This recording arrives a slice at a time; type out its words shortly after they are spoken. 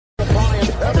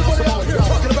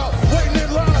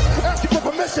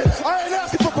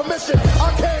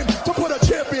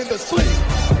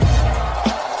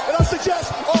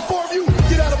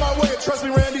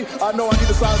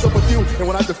you, and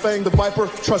when I defang the Viper,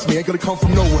 trust me, ain't gonna come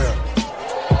from nowhere.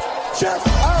 Jeff,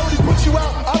 I already put you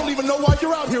out. I don't even know why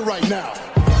you're out here right now.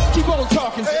 Keep on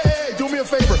talking. Hey, do me a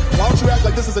favor. Why don't you act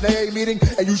like this is an AA meeting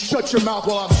and you shut your mouth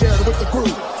while I'm sharing with the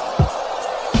group?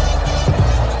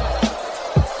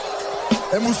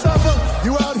 And Mustafa,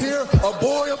 you out here, a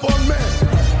boy among men.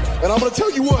 And I'm gonna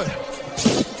tell you what.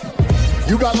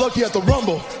 You got lucky at the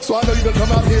Rumble, so I know you're gonna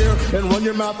come out here and run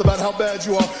your mouth about how bad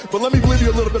you are. But let me give you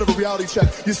a little bit of a reality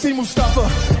check. You see, Mustafa,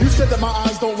 you said that my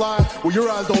eyes don't lie. Well, your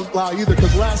eyes don't lie either,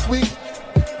 because last week,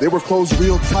 they were closed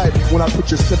real tight when I put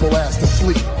your simple ass to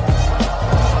sleep.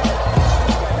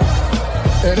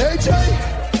 And AJ,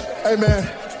 hey man,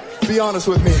 be honest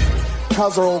with me.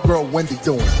 How's our old girl Wendy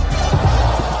doing?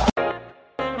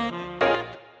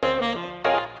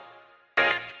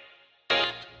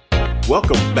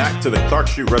 Welcome back to the Clark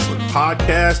Street Wrestling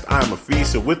Podcast. I'm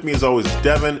Afis, and with me as always is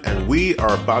Devin, and we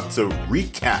are about to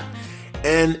recap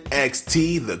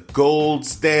NXT, the gold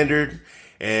standard.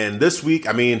 And this week,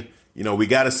 I mean, you know, we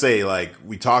got to say, like,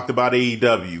 we talked about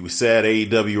AEW. We said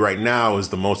AEW right now is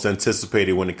the most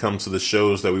anticipated when it comes to the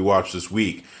shows that we watch this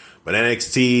week. But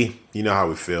NXT, you know how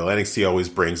we feel. NXT always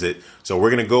brings it. So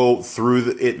we're going to go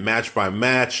through it match by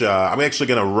match. I'm actually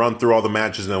going to run through all the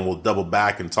matches and then we'll double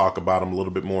back and talk about them a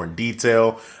little bit more in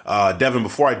detail. Devin,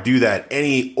 before I do that,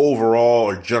 any overall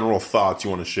or general thoughts you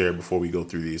want to share before we go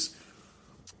through these?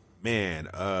 Man,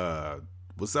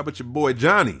 what's up with your boy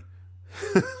Johnny?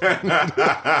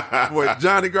 Boy,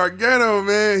 Johnny Gargano,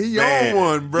 man, he on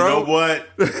one, bro. You know what?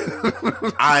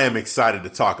 I am excited to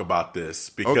talk about this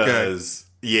because... Okay.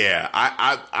 Yeah,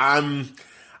 I'm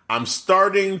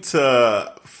starting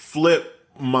to flip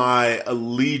my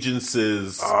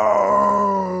allegiances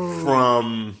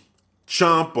from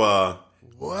Ciampa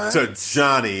to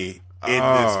Johnny in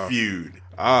this feud.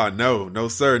 No,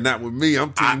 sir, not with me.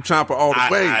 I'm Team Ciampa all the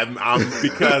way. I'm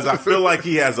because I feel like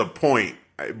he has a point.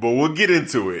 But we'll get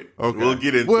into it. Okay. We'll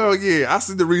get into Well, yeah, I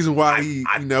see the reason why he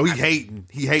hating.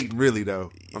 He hating really,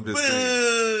 though. I'm just saying.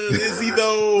 Is he,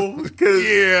 though?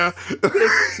 Yeah.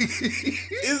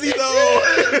 Is he, though?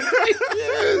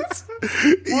 Yes.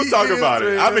 We'll talk about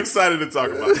it. I'm excited to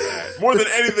talk about that. More than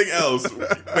anything else,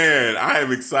 man, I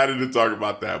am excited to talk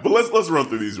about that. But let's run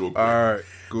through these real quick. All right,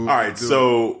 cool. All right,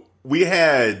 so we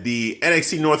had the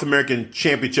NXT North American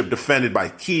Championship defended by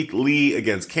Keith Lee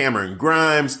against Cameron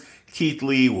Grimes. Keith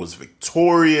Lee was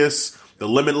victorious. The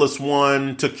Limitless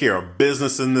One took care of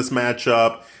business in this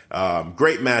matchup.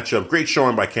 Great matchup, great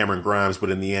showing by Cameron Grimes, but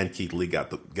in the end, Keith Lee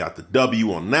got the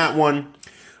W on that one.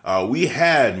 We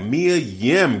had Mia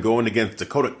Yim going against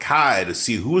Dakota Kai to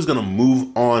see who was going to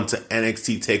move on to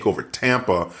NXT TakeOver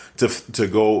Tampa to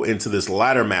go into this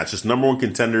ladder match, this number one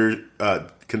contender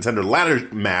ladder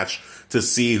match to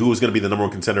see who was going to be the number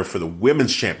one contender for the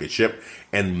women's championship.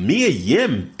 And Mia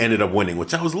Yim ended up winning,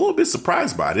 which I was a little bit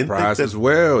surprised by. I didn't think that as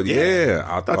well. Yeah.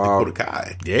 I thought Dakota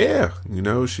Kai. Yeah. You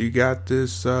know, she got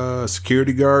this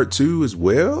security guard too as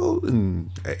well in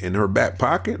her back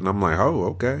pocket. And I'm like, oh,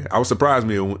 okay. I was surprised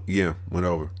Mia Yim went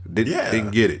over.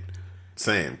 Didn't get it.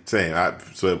 Same.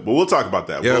 But we'll talk about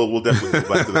that. Yep. We'll definitely go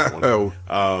back to this one.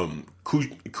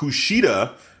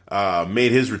 Kushida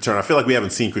made his return. I feel like we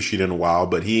haven't seen Kushida in a while,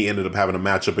 but he ended up having a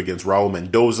matchup against Raul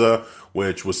Mendoza,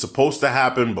 which was supposed to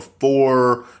happen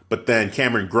before, but then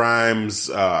Cameron Grimes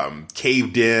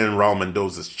caved in Raul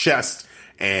Mendoza's chest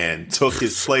and took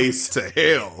his place to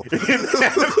hell.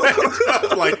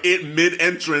 Like in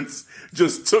mid-entrance,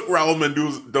 just took Raul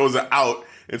Mendoza out.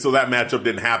 And so that matchup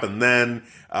didn't happen then,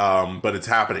 but it's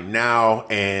happening now.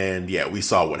 And yeah, we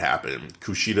saw what happened.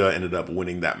 Kushida ended up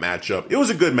winning that matchup. It was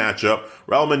a good matchup.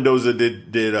 Raul Mendoza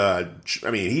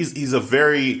he's a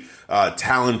very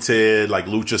talented, like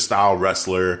lucha style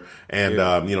wrestler,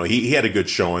 and he had a good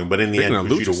showing. But in the end, Kushida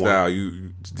lucha style,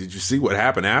 did you see what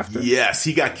happened after? Yes,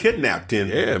 he got kidnapped, and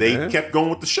they kept going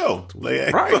with the show.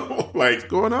 Right, like what's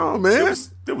going on, man?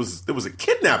 There was a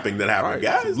kidnapping that happened,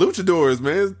 guys. Luchadors,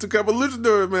 man. Took up a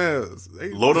luchador, man.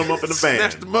 They load them up in the van,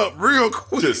 snatched them up real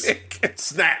quick, just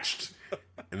snatched.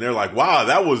 And they're like, "Wow,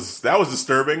 that was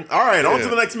disturbing." All right, on to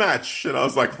the next match. And I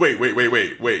was like, "Wait,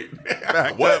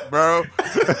 Back what, up, bro?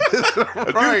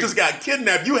 You just got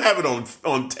kidnapped. You have it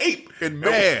on tape and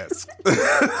mask.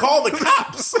 Call the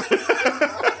cops."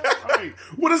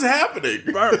 What is happening?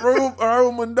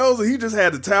 Raul Mendoza, he just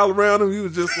had the towel around him. He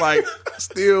was just like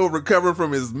still recovering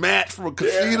from his match from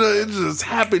Kushida. Yeah. It just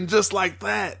happened just like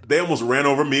that. They almost ran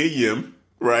over Mia Yim,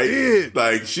 right? Yeah.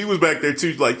 Like she was back there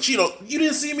too. Like, you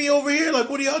didn't see me over here. Like,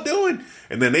 what are y'all doing?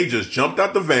 And then they just jumped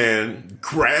out the van,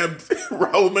 grabbed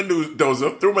Raul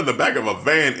Mendoza, threw him in the back of a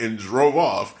van, and drove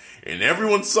off. And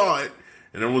everyone saw it.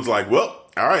 And everyone's like, well,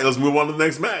 all right, let's move on to the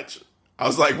next match. I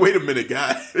was like, wait a minute,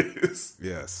 guys.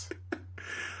 Yes.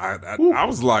 I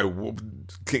was like,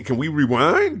 can we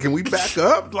rewind? Can we back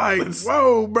up? Like,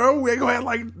 whoa, bro, we ain't gonna have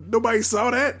like nobody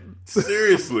saw that.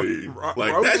 Seriously,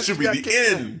 like that should be the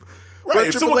end. Right,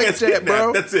 if someone gets kidnapped,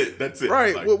 bro, that's it. That's it.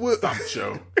 Right, like, stop the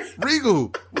show.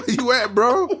 Regal, where you at,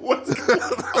 bro? What's going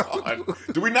on?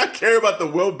 Do we not care about the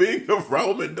well-being of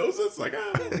Raul Mendoza? It's like,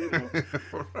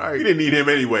 right. We didn't need him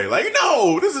anyway. Like,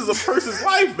 no, this is a person's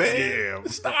life, man. Yeah,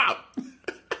 stop.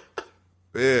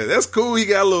 Yeah, that's cool. He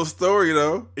got a little story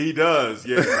though. He does.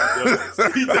 Yeah,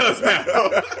 he does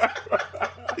now.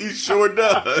 He sure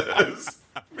does.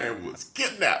 Man was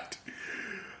kidnapped.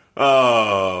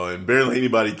 Oh, and barely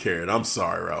anybody cared. I'm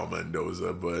sorry, Raul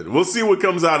Mendoza, but we'll see what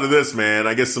comes out of this, man.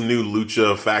 I guess some new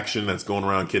lucha faction that's going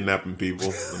around kidnapping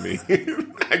people. I mean,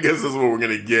 I guess that's what we're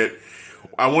gonna get.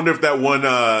 I wonder if that one,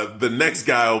 the next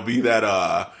guy will be that,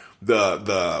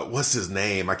 the what's his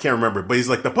name? I can't remember, but he's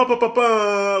like the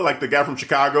like the guy from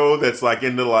Chicago that's like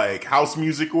into like house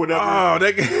music or whatever. Oh,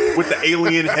 that guy. With the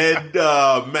alien head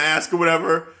mask or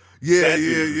whatever. Yeah,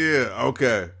 yeah.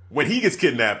 Okay. When he gets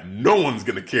kidnapped, no one's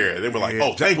gonna care. They were like,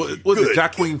 "Oh, thank you." Was it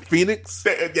Joaquin Phoenix?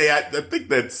 Yeah, I think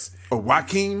that's. Or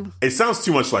Joaquin? It sounds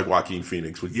too much like Joaquin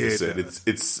Phoenix. What you said.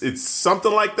 It's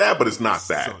something like that, but it's not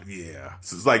that. So, yeah,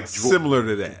 it's like similar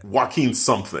to that. Joaquin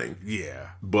something. Yeah,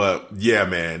 but yeah,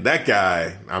 man, that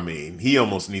guy. I mean, he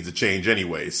almost needs a change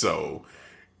anyway. So,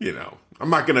 I'm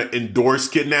not gonna endorse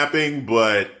kidnapping,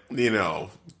 but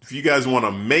if you guys want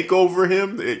to make over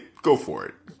him, go for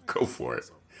it. Go for it.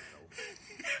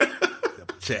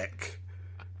 Check.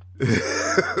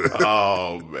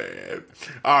 Oh man!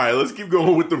 All right, let's keep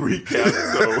going with the recap.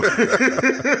 So,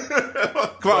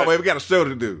 come on, man, we got a show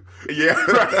to do. Yeah,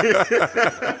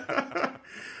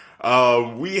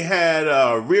 right. We had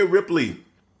Rhea Ripley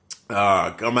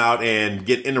come out and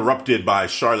get interrupted by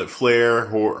Charlotte Flair,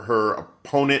 her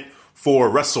opponent for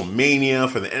WrestleMania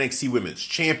for the NXT Women's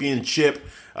Championship.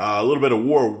 A little bit of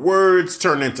war of words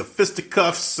turned into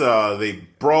fisticuffs. They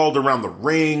brawled around the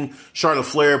ring. Charlotte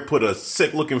Flair put a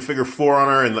sick-looking figure four on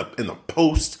her in the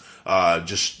post,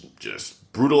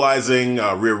 just brutalizing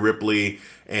Rhea Ripley.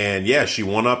 And yeah, she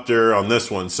one-upped her on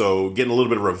this one. So getting a little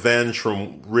bit of revenge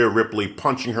from Rhea Ripley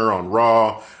punching her on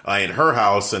Raw in her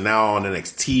house, and now on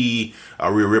NXT,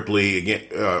 Rhea Ripley again,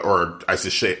 or I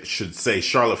should say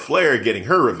Charlotte Flair getting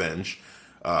her revenge.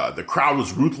 The crowd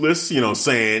was ruthless,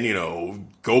 saying,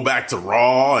 go back to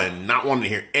Raw and not wanting to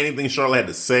hear anything Charlotte had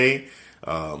to say.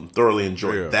 Thoroughly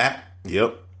enjoyed that.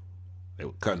 Yep. They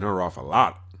were cutting her off a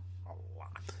lot.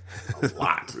 A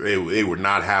lot. They were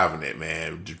not having it,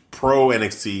 man. Pro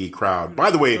NXT crowd.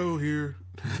 By the way, here.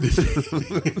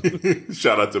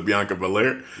 Shout out to Bianca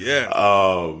Belair. Yeah.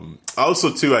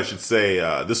 Also, too, I should say,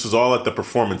 this was all at the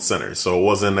Performance Center, so it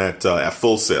wasn't at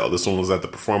Full Sail. This one was at the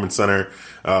Performance Center,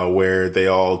 where they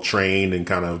all trained and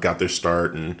kind of got their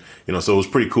start, and so it was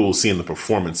pretty cool seeing the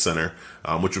Performance Center,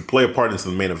 which would play a part into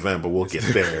the main event, but we'll get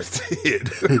there.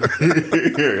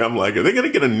 I'm like, are they going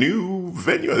to get a new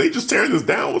venue? Are they just tearing this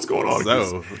down? What's going on?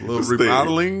 So, a little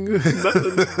remodeling.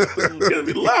 Nothing's going to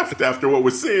be left after what we're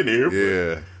seeing here.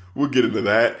 Yeah, we'll get into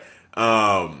that.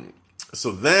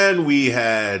 So then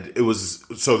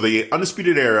the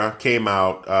Undisputed Era came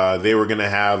out. They were going to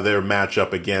have their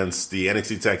matchup against the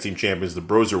NXT Tag Team Champions, the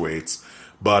Broserweights,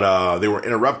 but they were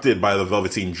interrupted by the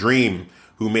Velveteen Dream,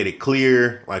 who made it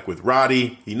clear, like with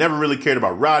Roddy, he never really cared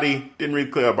about Roddy, didn't really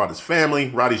care about his family.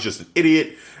 Roddy's just an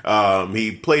idiot.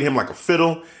 He played him like a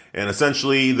fiddle, and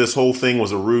essentially this whole thing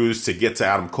was a ruse to get to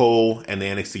Adam Cole and the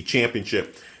NXT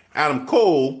Championship. Adam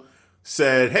Cole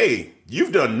said, hey,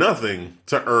 you've done nothing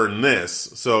to earn this,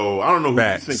 so I don't know who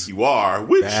you think you are.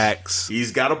 Which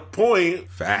he's got a point.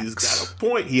 Facts. He's got a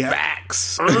point. He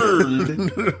has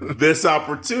earned this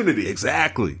opportunity.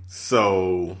 Exactly.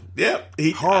 So, yeah.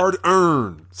 Hard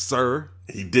earned, sir.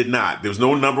 He did not. There was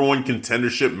no number one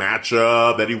contendership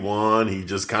matchup that he won. He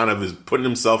just kind of is putting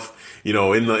himself, in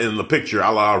the picture,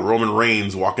 a la Roman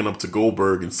Reigns walking up to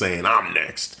Goldberg and saying, I'm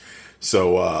next.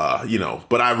 So,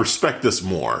 but I respect this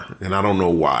more, and I don't know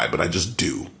why, but I just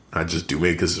do.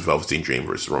 Maybe because it's Velveteen Dream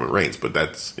versus Roman Reigns, but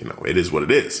that's, it is what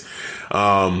it is.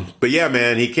 But yeah,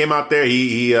 man, he came out there,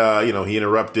 he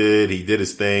interrupted, he did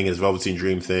his thing, his Velveteen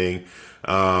Dream thing.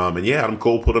 And yeah, Adam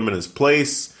Cole put him in his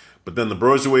place, but then the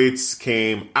Broserweights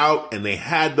came out and they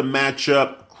had the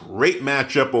matchup, great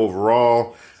matchup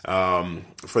overall,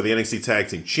 for the NXT Tag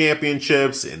Team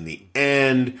Championships. In the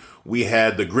end, we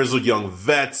had the Grizzled Young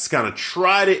Vets kind of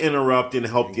try to interrupt and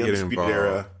help the Undisputed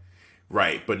Era.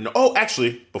 Right. But no,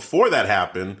 actually, before that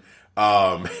happened,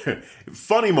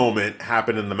 funny moment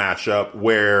happened in the matchup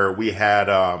where we had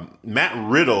Matt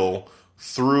Riddle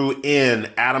threw in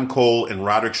Adam Cole and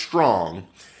Roderick Strong.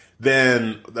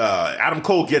 Then Adam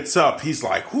Cole gets up. He's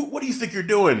like, what do you think you're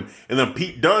doing? And then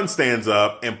Pete Dunne stands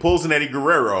up and pulls an Eddie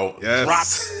Guerrero,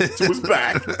 drops to his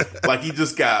back like he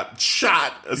just got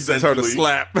shot, essentially. He heard a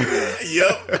slap.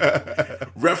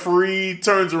 Yep. Referee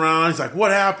turns around. He's like,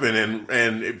 what happened?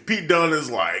 And Pete Dunne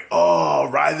is like, oh,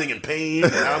 writhing in pain.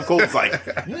 And Adam Cole's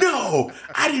like, no,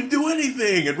 I didn't do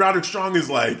anything. And Roderick Strong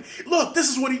is like, look, this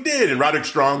is what he did. And Roderick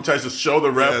Strong tries to show the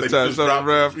ref that he just dropped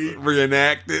the feet.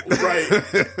 Reenact it.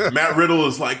 Right. Matt Riddle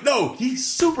is like, no, he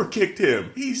super kicked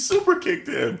him.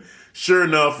 Sure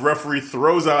enough, referee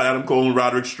throws out Adam Cole and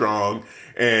Roderick Strong,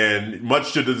 and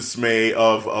much to the dismay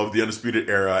of the Undisputed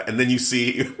Era. And then you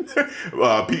see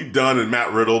Pete Dunne and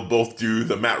Matt Riddle both do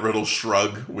the Matt Riddle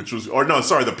shrug,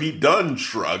 the Pete Dunne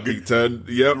shrug. Pete Dunne,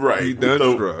 yep, right. Pete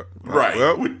Dunne shrug. Right.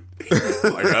 Well.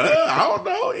 Like, I don't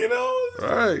know,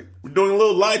 Right. We're doing a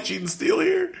little lie, cheat, and steal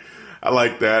here. I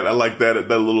like that.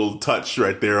 That little touch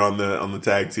right there on the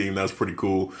tag team. That was pretty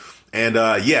cool. And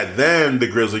then the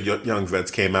Grizzly Young Vets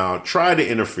came out, tried to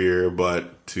interfere,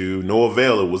 but to no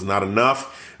avail. It was not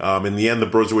enough. In the end, the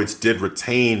Broserweights did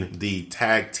retain the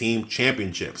tag team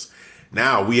championships.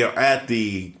 Now we are at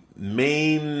the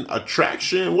main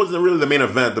attraction. It wasn't really the main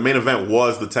event. The main event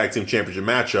was the tag team championship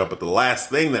matchup. But the last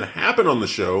thing that happened on the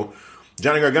show,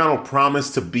 Johnny Gargano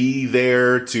promised to be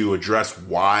there to address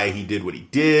why he did what he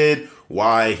did,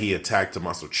 why he attacked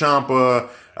Tommaso Ciampa.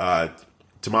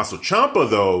 Tommaso Ciampa,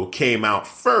 though, came out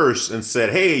first and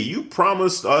said, hey, you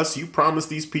promised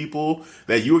these people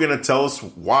that you were going to tell us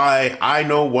why. I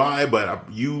know why,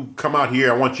 but you come out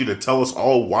here. I want you to tell us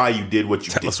all why you did what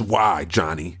you did. Tell us why,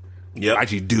 Johnny. Yep.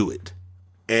 Why'd you do it?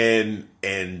 And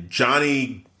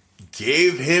Johnny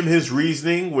gave him his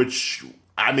reasoning, which...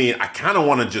 I mean, I kind of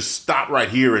want to just stop right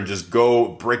here and just go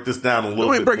break this down a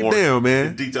little bit break more. Break it down,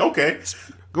 man. Detail. Okay.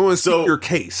 Go and speak your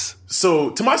case.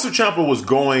 So Tommaso Ciampa was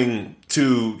going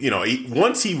to,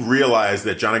 once he realized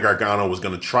that Johnny Gargano was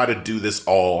going to try to do this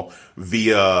all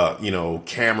via,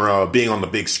 camera, being on the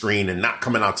big screen and not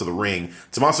coming out to the ring,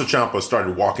 Tommaso Ciampa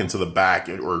started walking to the back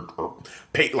or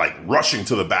rushing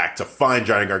to the back to find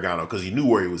Johnny Gargano because he knew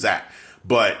where he was at.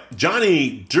 But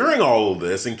Johnny, during all of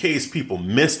this, in case people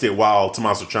missed it, while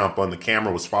Tommaso Ciampa and the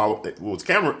camera was while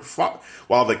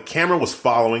the camera was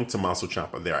following Tommaso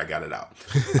Ciampa, there I got it out.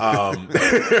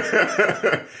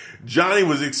 Johnny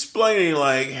was explaining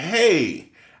like,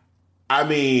 "Hey, I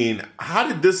mean, how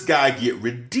did this guy get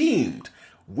redeemed?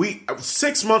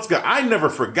 6 months ago, I never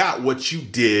forgot what you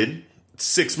did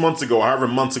 6 months ago, however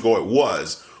months ago it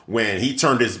was." When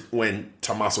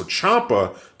Tommaso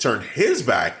Ciampa turned his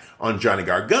back on Johnny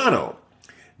Gargano,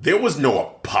 there was no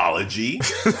apology.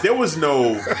 There was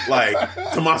no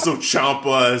Tommaso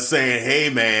Ciampa saying, "Hey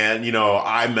man,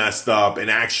 I messed up,"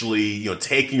 and actually,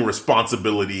 taking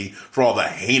responsibility for all the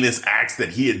heinous acts that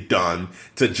he had done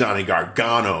to Johnny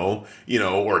Gargano,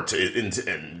 or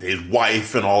and his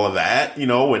wife and all of that,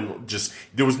 and just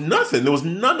there was nothing. There was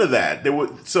none of that.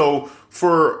 So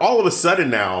for all of a sudden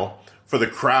now, for the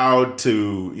crowd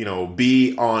to,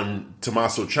 be on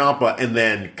Tommaso Ciampa and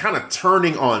then kind of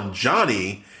turning on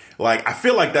Johnny, I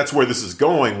feel like that's where this is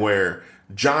going, where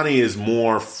Johnny is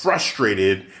more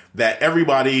frustrated that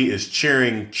everybody is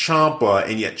cheering Ciampa,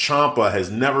 and yet Ciampa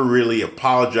has never really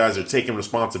apologized or taken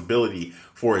responsibility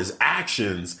for his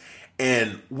actions.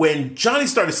 And when Johnny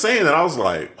started saying that, I was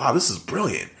like, wow, this is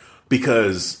brilliant,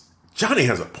 because Johnny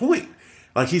has a point.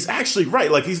 He's actually right.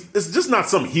 It's just not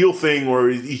some heel thing where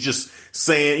he's just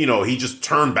saying, he just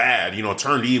turned bad,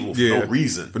 turned evil for no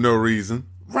reason. For no reason.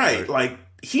 Right.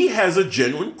 He has a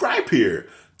genuine gripe here.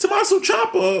 Tommaso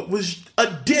Ciampa was a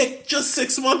dick just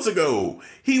 6 months ago.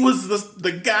 He was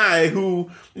the guy who,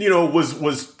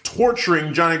 was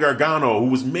torturing Johnny Gargano, who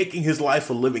was making his life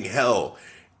a living hell.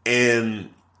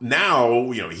 And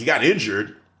now, he got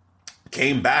injured.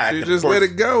 Came back. You just let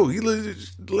it go. You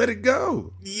let it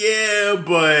go. Yeah,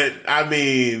 but I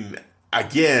mean,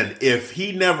 again, if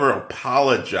he never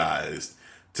apologized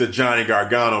to Johnny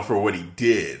Gargano for what he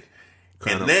did,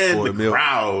 and then the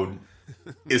crowd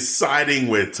is siding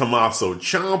with Tommaso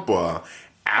Ciampa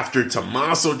after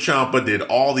Tommaso Ciampa did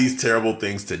all these terrible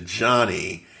things to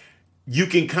Johnny, you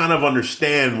can kind of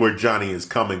understand where Johnny is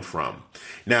coming from.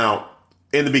 Now,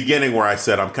 in the beginning where I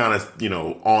said I'm kind of,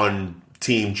 on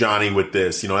Team Johnny with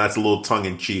this, that's a little tongue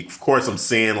in cheek. Of course, I'm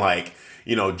saying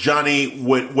Johnny,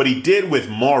 what he did with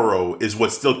Morrow is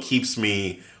what still keeps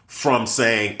me from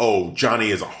saying, oh, Johnny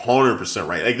is 100%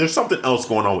 right. There's something else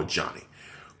going on with Johnny.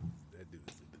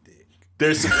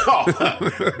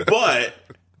 But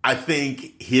I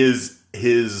think his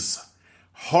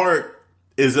heart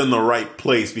is in the right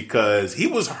place because he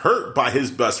was hurt by his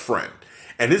best friend.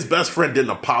 and his best friend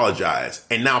didn't apologize,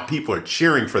 and now people are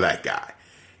cheering for that guy.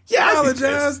 Yeah,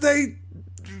 apologize. They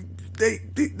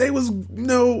was,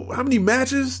 how many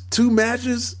matches? 2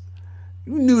 matches.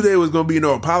 You knew there was gonna be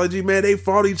no apology, man. They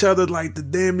fought each other like the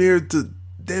damn near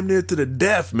to the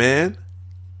death, man.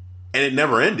 And it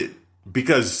never ended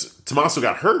because Tommaso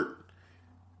got hurt.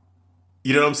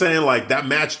 You know what I'm saying? Like, that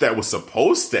match that was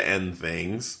supposed to end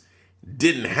things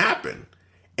didn't happen.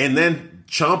 And then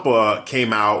Ciampa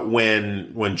came out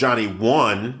when Johnny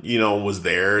won, was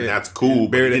there, and that's cool.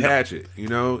 Buried the hatchet, It was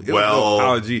no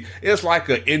apology. It's like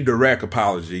an indirect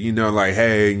apology, like,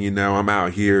 hey, I'm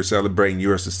out here celebrating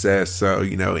your success, so,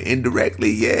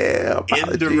 indirectly, yeah,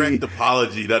 apology. Indirect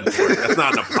apology doesn't work. That's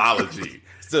not an apology.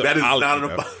 That is not an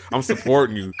apology. I'm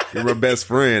supporting you. You're my best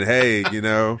friend. Hey, you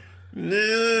still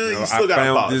I found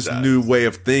apologize. this new way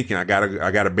of thinking. I got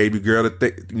a baby girl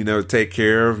to take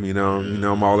care of.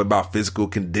 I'm all about physical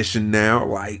condition now.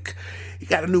 Like, you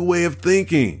got a new way of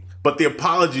thinking. But the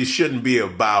apology shouldn't be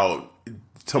about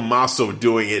Tommaso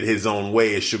doing it his own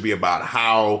way. It should be about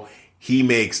how he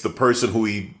makes the person who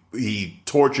he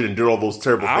tortured and did all those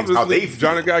terrible things, how they feel.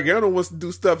 Johnny Gargano wants to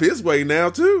do stuff his way now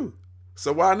too.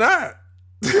 So why not?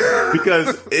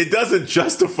 Because it doesn't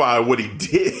justify what he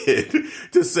did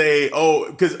to say,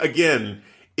 because again,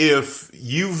 if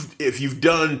you've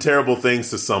done terrible things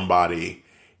to somebody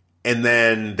and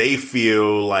then they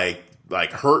feel like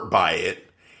hurt by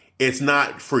it, it's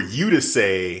not for you to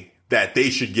say that they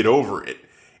should get over it.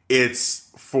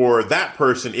 It's for that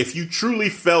person, if you truly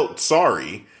felt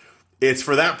sorry, it's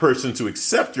for that person to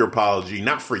accept your apology,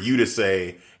 not for you to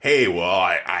say, hey, well,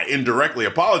 I indirectly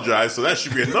apologize, so that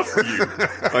should be enough for you.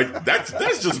 Like,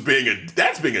 that's just being a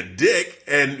dick.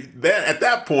 And then at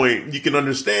that point, you can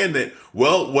understand that,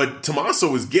 well, what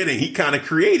Tommaso was getting, he kind of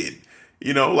created.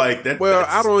 Like that. Well,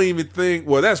 I don't even think.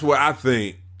 Well, that's what I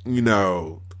think.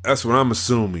 That's what I'm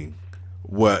assuming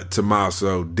what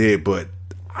Tommaso did, but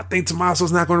I think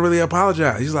Tommaso's not going to really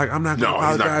apologize. He's like, I'm not going to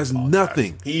apologize.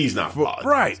 Nothing. He's not apologizing.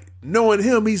 Right. Knowing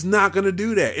him, he's not going to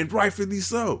do that, and rightfully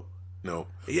so. No.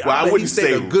 Yeah, well, I wouldn't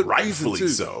say a good rightfully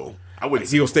so. I wouldn't.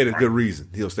 He'll state a good reason.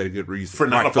 He'll state a good reason for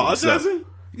not apologizing.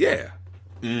 Yeah.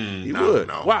 He would.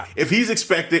 No. Why? If he's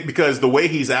expected, because the way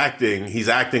he's acting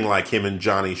like him and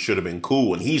Johnny should have been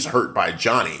cool, and he's hurt by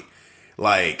Johnny.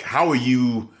 Like, how are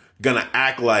you gonna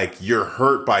act like you're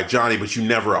hurt by Johnny, but you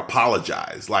never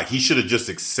apologize? Like, he should have just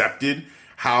accepted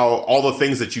how all the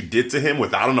things that you did to him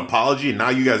without an apology, and now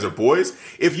you guys are boys.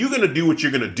 If you're gonna do what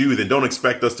you're gonna do, then don't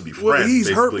expect us to be friends. Well, he's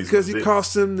hurt because he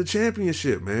cost him the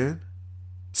championship, man.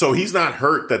 So he's not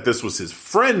hurt that this was his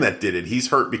friend that did it. He's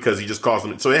hurt because he just caused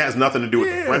him. So it has nothing to do with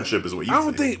the friendship, is what you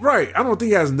think. I don't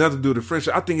think it has nothing to do with the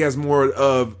friendship. I think it has more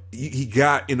of he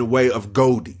got in the way of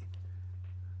Goldie.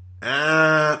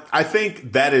 I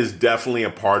think that is definitely a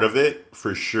part of it,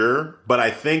 for sure. But I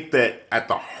think that at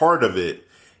the heart of it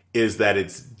is that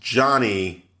it's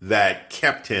Johnny that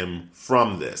kept him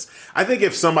from this. I think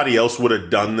if somebody else would have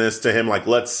done this to him, like,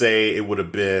 let's say it would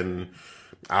have been,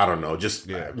 I don't know,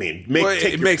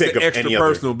 it makes it extra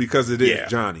personal because it is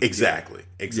Johnny. Exactly.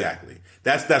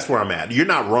 That's where I'm at. You're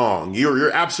not wrong.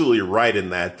 You're absolutely right in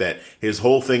that his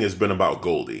whole thing has been about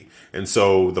Goldie. And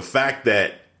so the fact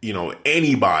that,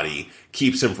 anybody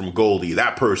keeps him from Goldie,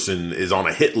 that person is on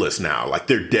a hit list now. Like,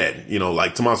 they're dead.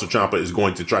 Like, Tommaso Ciampa is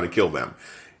going to try to kill them.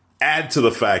 Add to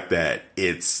the fact that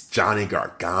it's Johnny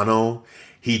Gargano.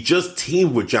 He just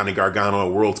teamed with Johnny Gargano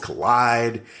at Worlds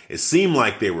Collide. It seemed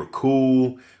like they were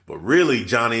cool, but really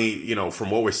Johnny, from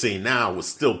what we're seeing now, was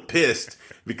still pissed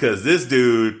because this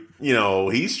dude,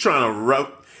 he's trying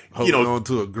to holding on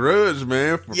to a grudge,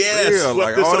 man. For real,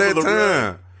 like all that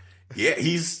time. Yeah,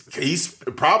 he's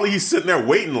sitting there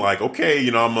waiting, like, okay,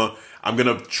 I'm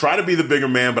gonna try to be the bigger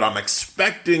man, but I'm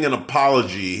expecting an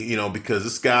apology, because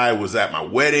this guy was at my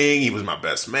wedding, he was my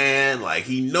best man, like,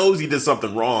 he knows he did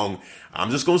something wrong.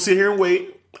 I'm just gonna sit here and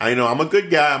wait. I'm a good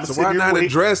guy. I'm gonna sit here and wait. So why not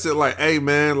address it like, hey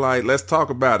man, like, let's talk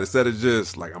about it, instead of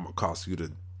just like, I'm gonna cost you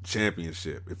the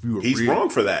championship. He's wrong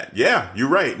for that. Yeah, you're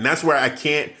right, and that's where I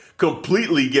can't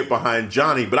completely get behind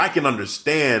Johnny, but I can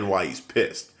understand why he's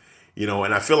pissed.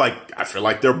 And I feel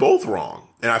like they're both wrong.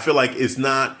 And I feel like it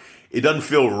doesn't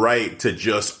feel right to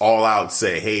just all out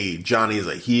say, hey, Johnny is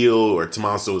a heel or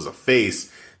Tommaso is a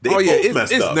face. They both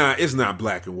messed up. It's not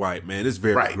black and white, man. It's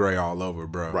very gray all over,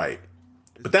 bro. Right.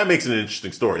 But that makes it an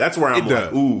interesting story. That's where I'm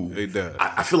like, ooh. It does.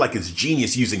 I feel like it's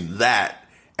genius using that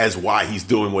as why he's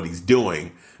doing what he's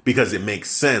doing, because it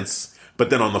makes sense. But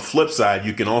then on the flip side,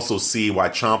 you can also see why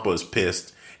Ciampa is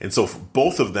pissed. And so for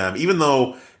both of them, even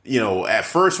though, at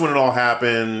first when it all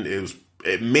happened,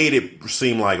 it made it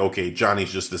seem like, okay,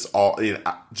 Johnny's just this all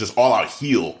out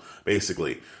heel,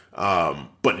 basically.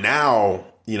 But now,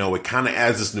 it kind of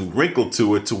adds this new wrinkle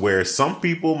to it to where some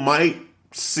people might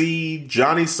see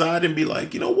Johnny's side and be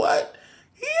like, you know what?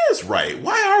 He is right.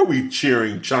 Why are we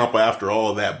cheering Ciampa after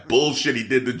all that bullshit he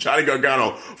did to Johnny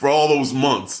Gargano for all those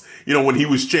months? When he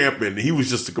was champion, he was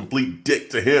just a complete dick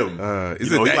to him.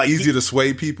 Is it that easy to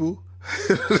sway people?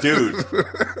 Dude,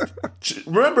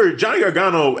 remember Johnny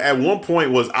Gargano at one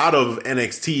point was out of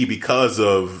NXT because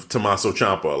of Tommaso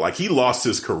Ciampa. Like, he lost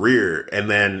his career and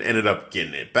then ended up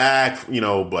getting it back,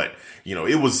 but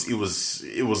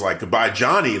it was like goodbye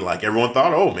Johnny. Like, everyone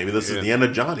thought, oh, maybe this is the end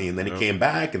of Johnny, and then he came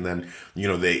back, and then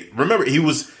they remember he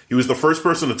was the first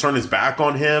person to turn his back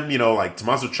on him. Like,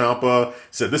 Tommaso Ciampa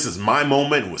said, "This is my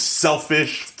moment." Was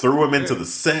selfish, threw him into the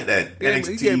set at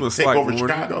NXT Takeover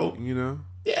Chicago.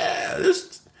 Yeah,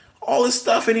 there's all this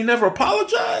stuff, and he never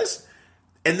apologized.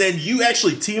 And then you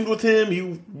actually teamed with him.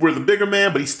 You were the bigger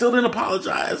man, but he still didn't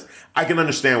apologize. I can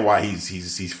understand why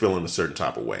he's feeling a certain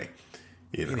type of way.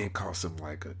 He didn't cost him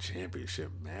like a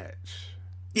championship match.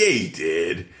 Yeah, he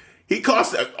did. He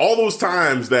cost all those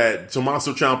times that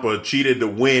Tommaso Ciampa cheated to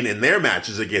win in their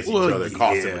matches against each other.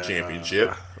 Cost him a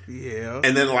championship. Yeah.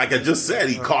 And then, like I just said,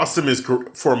 he cost him his career.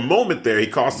 For a moment there, he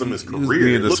cost him his career. He was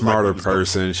being the smarter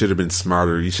person. Should have been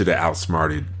smarter. You should have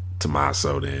outsmarted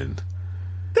Tommaso then.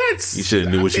 You should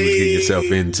have knew what you was getting yourself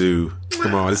into.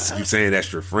 Come on, you're saying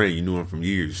that's your friend. You knew him from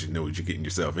years. You should know what you're getting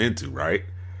yourself into, right?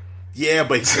 Yeah,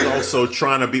 but he's also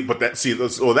trying to be. But that's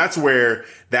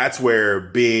where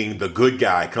being the good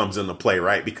guy comes into play,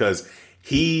 right? Because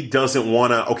he doesn't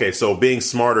want to. Okay, so being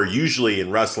smarter, usually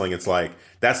in wrestling, it's like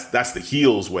that's the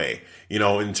heel's way,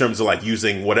 in terms of like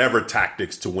using whatever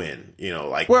tactics to win,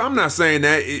 like. Well, I'm not saying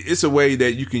that. It's a way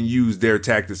that you can use their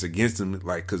tactics against them,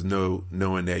 like, because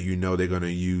knowing that they're going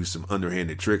to use some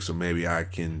underhanded tricks, so maybe I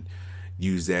can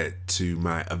use that to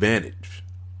my advantage.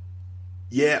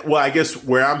 Yeah, well, I guess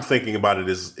where I'm thinking about it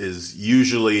is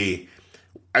usually,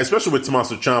 especially with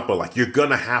Tommaso Ciampa, like, you're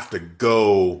gonna have to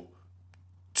go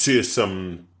to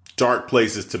some dark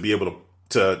places to be able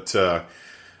to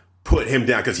put him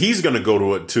down, because he's going to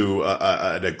go to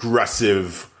an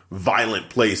aggressive, violent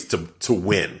place to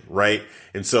win, right?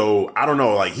 And so I don't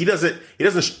know, like, he doesn't.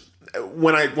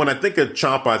 When I think of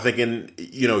Ciampa, I'm thinking,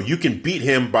 you can beat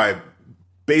him by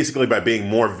being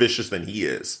more vicious than he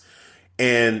is.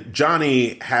 And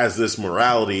Johnny has this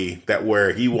morality that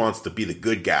where he wants to be the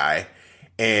good guy,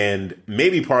 and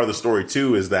maybe part of the story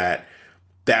too is that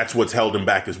that's what's held him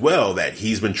back as well, that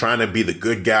he's been trying to be the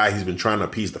good guy. He's been trying to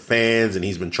appease the fans, and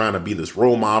he's been trying to be this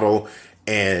role model.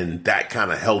 And that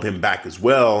kind of held him back as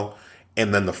well.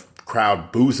 And then the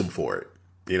crowd boos him for it,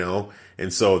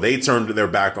 And so they turned their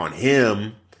back on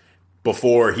him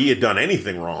before he had done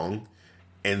anything wrong.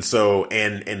 And so,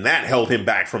 and that held him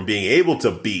back from being able to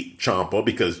beat Ciampa,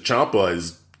 because Ciampa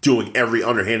is doing every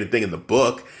underhanded thing in the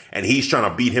book, and he's trying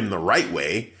to beat him the right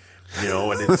way,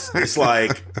 and it's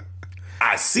like,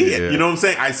 I see it. You know what I'm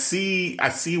saying? I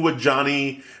see what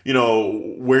Johnny,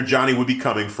 where Johnny would be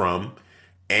coming from.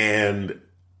 And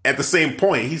at the same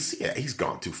point, he's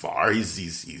gone too far.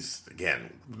 He's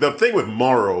again, the thing with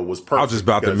Morrow was perfect. I was just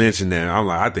about to mention that. I'm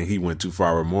like, I think he went too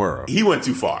far with Morrow. He went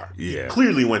too far. Yeah. He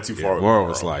clearly went too far with Morrow.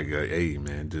 Was like, hey,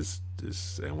 man, this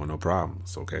ain't want no problem.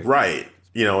 It's okay. Right.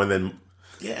 And then,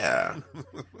 yeah.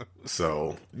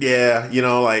 So, yeah,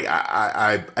 like,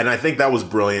 I think that was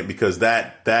brilliant, because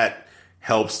that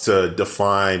helps to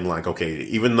define, like, okay,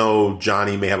 even though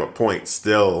Johnny may have a point,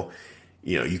 still,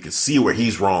 you can see where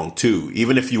he's wrong too.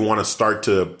 Even if you want to start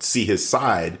to see his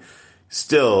side,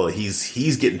 still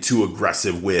he's getting too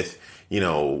aggressive with,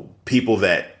 people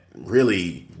that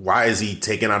really, why is he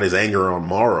taking out his anger on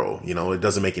Morrow? It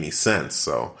doesn't make any sense.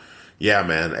 So, yeah,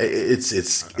 man,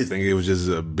 it's I think it was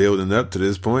just building up to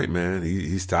this point, man.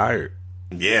 He's tired.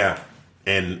 Yeah.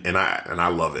 And I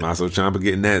love it. Tommaso Ciampa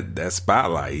getting that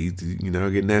spotlight,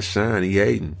 getting that shine. He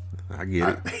hating. I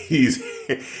get it. He's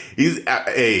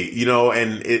hey,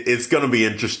 and it's going to be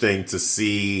interesting to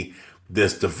see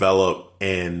this develop,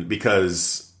 and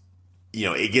because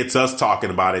it gets us talking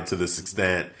about it to this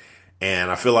extent,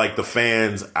 and I feel like the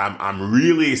fans, I'm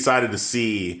really excited to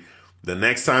see the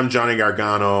next time Johnny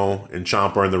Gargano and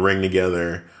Ciampa are in the ring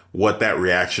together, what that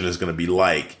reaction is going to be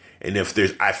like, and if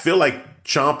I feel like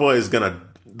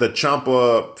the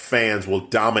Ciampa fans will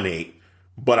dominate,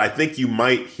 but I think you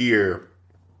might hear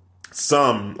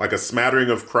some, like a smattering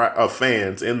of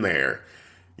fans in there,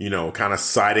 kind of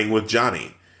siding with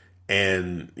Johnny.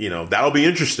 And, that'll be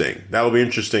interesting. That'll be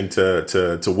interesting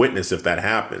to witness if that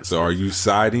happens. So are you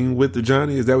siding with the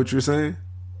Johnny? Is that what you're saying?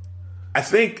 I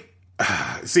think,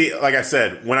 see, like I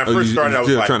said, when I first started, I was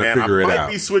like, man, I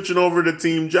might be switching over to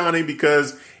Team Johnny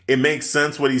because it makes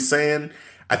sense what he's saying.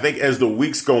 I think as the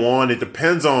weeks go on, it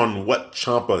depends on what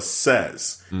Ciampa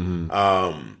says.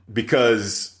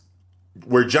 Because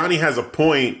where Johnny has a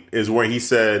point is where he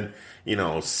said,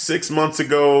 6 months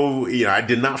ago, I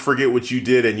did not forget what you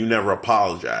did and you never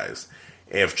apologized.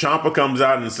 If Ciampa comes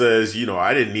out and says,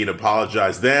 I didn't need to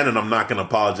apologize then and I'm not going to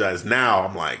apologize now,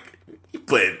 I'm like,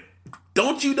 but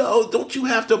don't you know? Don't you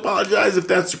have to apologize if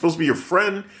that's supposed to be your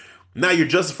friend? Now you're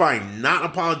justifying not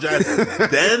apologizing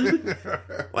then?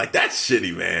 Like, that's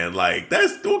shitty, man. Like,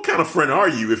 what kind of friend are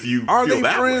you if you are feel they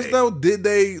that friends, way? though? Did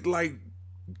they,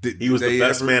 he was the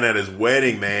best man at his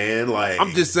wedding, man. Like,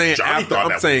 I'm just saying, Johnny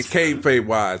I'm saying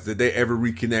kayfabe-wise, did they ever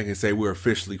reconnect and say we're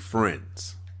officially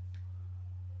friends?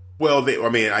 Well,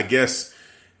 I guess,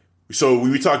 so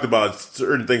we talked about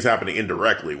certain things happening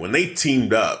indirectly. When they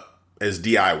teamed up as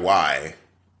DIY,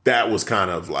 that was kind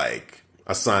of like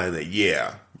a sign that,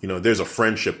 there's a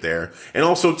friendship there. And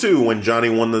also, too, when Johnny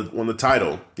won the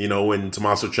title, when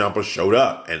Tommaso Ciampa showed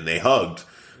up and they hugged,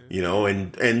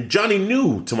 and Johnny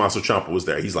knew Tommaso Ciampa was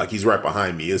there. He's like, he's right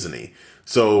behind me, isn't he?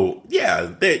 So, I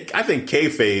think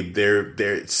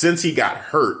kayfabe, since he got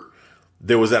hurt,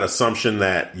 there was that assumption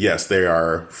that, yes, they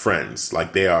are friends,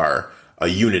 like they are a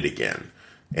unit again.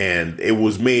 And it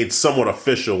was made somewhat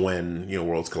official when,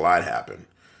 Worlds Collide happened.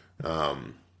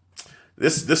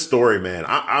 This story, man,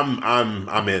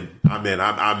 I'm in.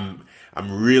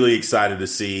 I'm really excited to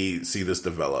see this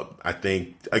develop. I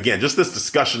think, again, just this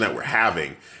discussion that we're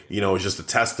having, is just a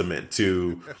testament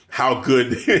to how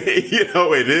good,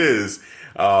 it is.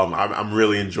 I'm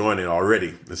really enjoying it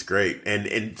already. It's great.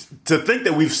 And to think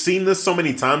that we've seen this so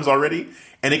many times already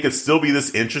and it could still be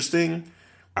this interesting.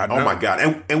 Oh my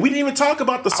God. And we didn't even talk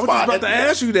about the spot. I was just about to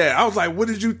ask you that. I was like, what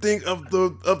did you think of the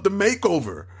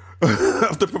makeover?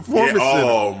 Of the performance center?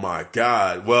 Oh my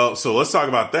God. Well, so let's talk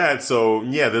about that. So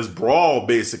this brawl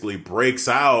basically breaks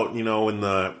out, in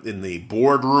the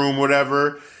boardroom,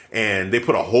 whatever, and they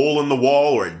put a hole in the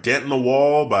wall or a dent in the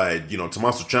wall by,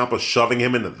 Tommaso Ciampa shoving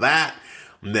him into that.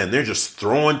 And then they're just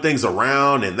throwing things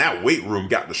around, and that weight room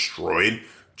got destroyed.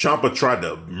 Ciampa tried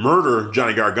to murder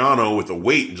Johnny Gargano with a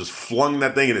weight and just flung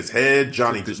that thing in his head.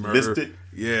 Johnny just missed it.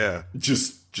 Yeah.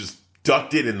 Just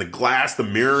ducked it in the glass, the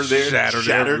mirror there.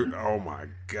 Shattered. Oh my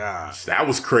gosh. That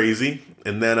was crazy.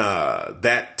 And then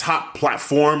that top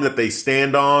platform that they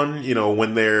stand on,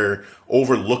 when they're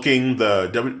overlooking the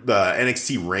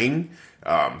NXT ring,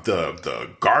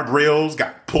 the guardrails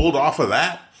got pulled off of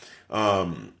that.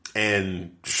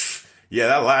 And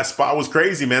that last spot was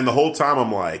crazy, man. The whole time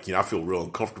I'm like, I feel real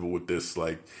uncomfortable with this,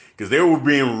 because they were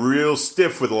being real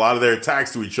stiff with a lot of their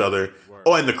attacks to each other.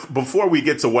 Oh, and before we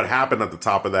get to what happened at the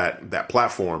top of that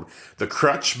platform, the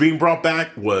crutch being brought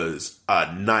back was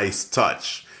a nice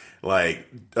touch. I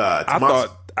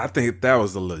think that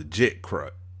was a legit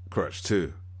crutch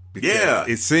too. Yeah,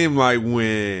 it seemed like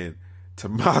when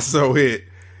Tommaso hit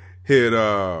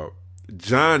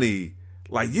Johnny,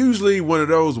 usually one of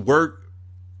those work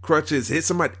crutches hit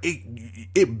somebody,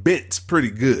 it bends pretty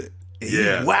good. And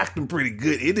he whacked him pretty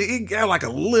good. It got like a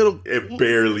little. It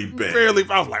barely bent. Barely.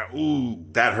 I was like, ooh.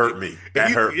 That hurt me.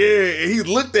 Hurt me. Yeah, and he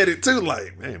looked at it too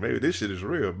like, man, maybe this shit is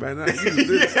real. Man, I use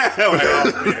this.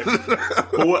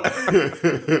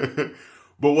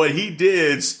 But what he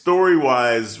did,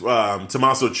 story-wise,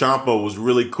 Tommaso Ciampa was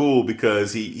really cool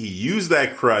because he used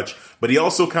that crutch, but he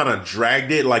also kind of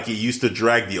dragged it like he used to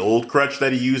drag the old crutch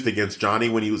that he used against Johnny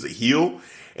when he was a heel.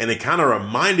 And it kind of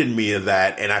reminded me of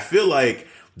that. And I feel like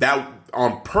that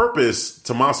on purpose,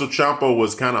 Tommaso Ciampa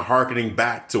was kind of hearkening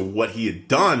back to what he had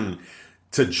done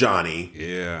to Johnny.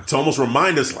 Yeah. To almost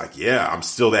remind us, I'm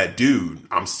still that dude.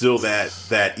 I'm still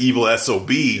that evil SOB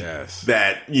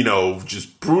that,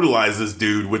 just brutalized this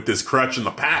dude with this crutch in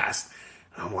the past.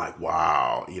 And I'm like,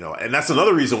 wow. And that's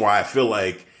another reason why I feel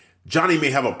like Johnny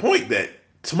may have a point that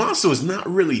Tommaso has not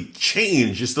really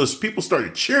changed. Just those people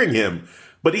started cheering him,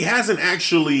 but he hasn't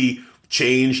actually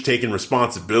changed, taken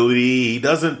responsibility. He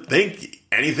doesn't think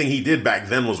anything he did back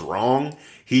then was wrong.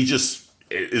 He just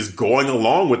is going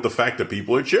along with the fact that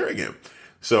people are cheering him.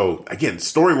 So again,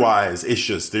 story wise, it's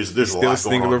just there's a lot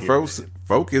going on here.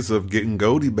 Focus of getting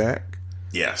Goldie back.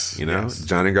 Yes, yes.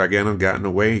 Johnny Gargano got in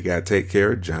the way. He got to take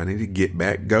care of Johnny to get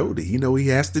back Goldie. He know he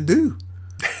has to do.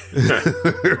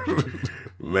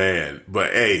 Man,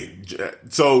 but hey,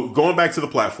 so going back to the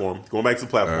platform.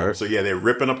 Right. So they're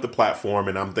ripping up the platform,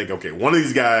 and I'm thinking, okay, one of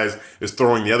these guys is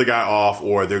throwing the other guy off,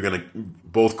 or they're gonna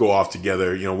both go off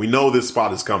together. We know this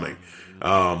spot is coming,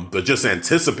 but just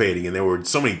anticipating, and there were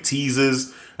so many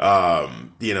teases.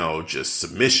 Just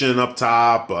submission up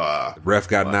top. The ref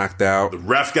got knocked out.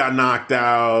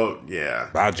 Yeah,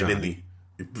 by Johnny.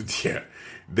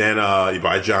 Then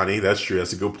by Johnny. That's true.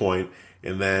 That's a good point.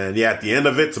 And then, at the end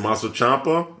of it, Tommaso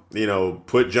Ciampa,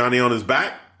 put Johnny on his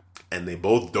back, and they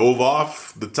both dove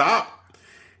off the top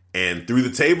and through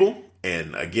the table.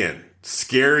 And again,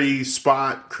 scary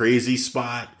spot, crazy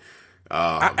spot.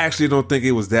 I actually don't think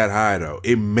it was that high, though.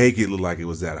 It make it look like it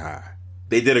was that high.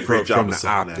 They did a great job from of the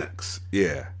optics. That.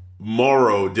 Yeah.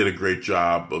 Morrow did a great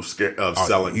job of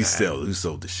selling he that. He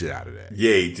sold the shit out of that.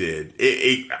 Yeah, he did.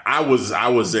 I was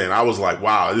like,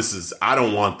 wow, I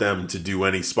don't want them to do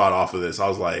any spot off of this. I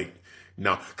was like,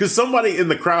 no. Because somebody in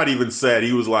the crowd even said,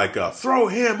 he was like, throw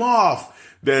him off.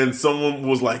 Then someone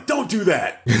was like, don't do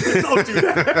that. Don't do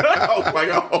that. I was like,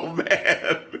 oh,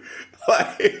 man.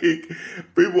 Like,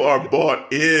 people are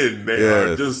bought in. They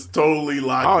are just totally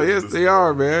locked in. Oh, yes, they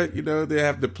are, man. They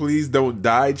have the please don't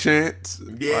die chant.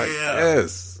 Yeah. Like,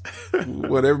 yes. We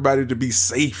want everybody to be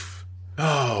safe.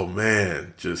 Oh,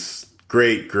 man. Just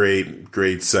great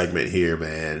segment here,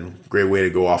 man. Great way to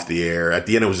go off the air. At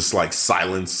the end, it was just like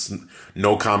silence,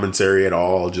 no commentary at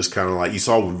all. Just kind of like, you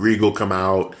saw Regal come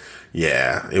out.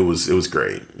 Yeah, it was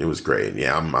great. It was great.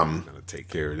 Yeah, I'm gonna take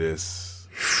care of this.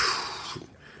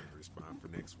 Respond for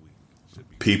next week.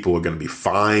 People are gonna be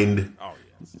fined. Oh,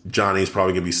 yes. Johnny's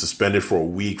probably gonna be suspended for a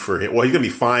week he's gonna be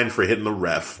fined for hitting the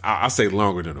ref. I'll say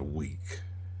longer than a week.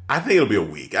 I think it'll be a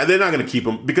week. They're not gonna keep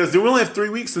him because they only have 3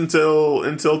 weeks until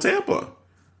Tampa.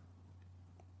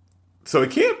 So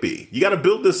it can't be. You got to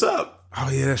build this up. Oh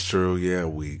yeah, that's true. Yeah, a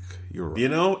week. You're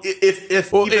right.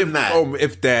 If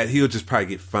that, he'll just probably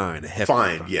get fined.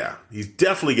 Fined, yeah. He's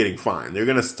definitely getting fined. They're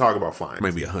going to talk about fines.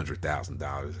 Maybe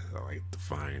 $100,000. Like the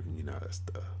fine, that's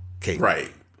the cake. Right.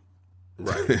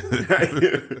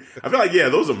 I feel like,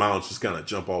 those amounts just kind of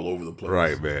jump all over the place.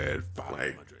 Right, man.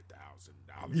 $500,000.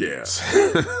 Yeah.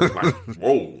 Like,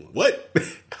 whoa, what?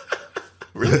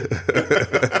 Really?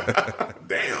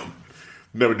 Damn.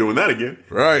 Never doing that again.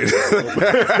 Right. You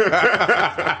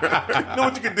know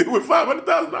what you can do with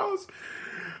 $500,000?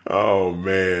 Oh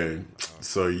man.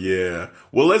 So yeah.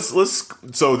 Well, let's.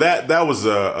 So that was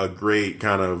a great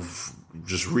kind of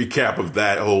just recap of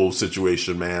that whole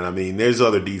situation, man. I mean, there's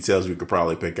other details we could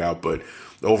probably pick out, but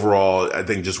overall, I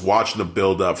think just watching the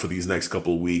build up for these next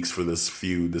couple of weeks for this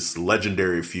feud, this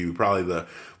legendary feud, probably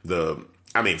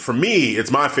I mean, for me,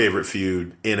 it's my favorite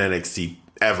feud in NXT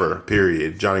ever,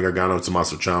 period. Johnny Gargano,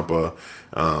 Tommaso Ciampa.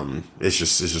 It's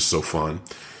just so fun.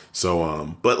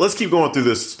 So, but let's keep going through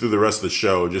the rest of the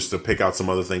show just to pick out some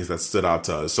other things that stood out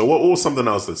to us. So what was something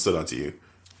else that stood out to you?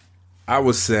 I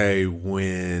would say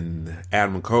when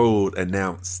Adam Cole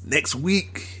announced next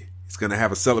week he's going to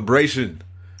have a celebration.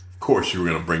 Of course you were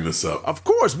going to bring this up. Of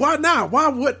course. Why not? Why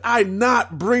would I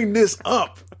not bring this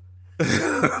up?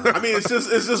 I mean, it's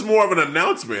just more of an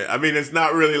announcement. I mean, it's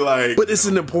not really like. But it's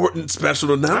an important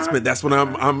special announcement. That's what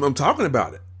I'm talking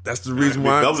about it. That's the reason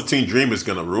why. Velveteen Dream is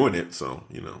going to ruin it. So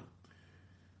he's going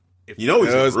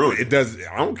to ruin it. It does.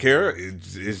 I don't care.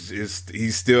 He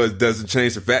still doesn't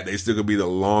change the fact that he's still going to be the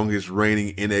longest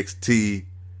reigning NXT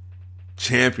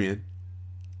champion.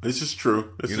 This is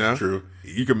true. This is true.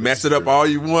 You can mess it up all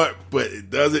you want, but it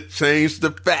doesn't change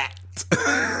the fact.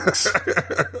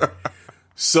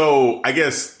 So I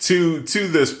guess to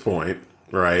this point,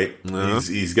 right? Uh-huh.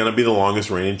 He's going to be the longest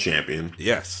reigning champion.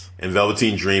 Yes. And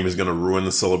Velveteen Dream is going to ruin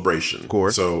the celebration. Of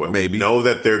course. So maybe we know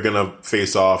that they're going to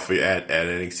face off at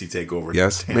NXT TakeOver.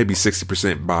 Yes. Maybe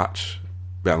 60% botch.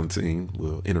 Velveteen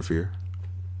will interfere.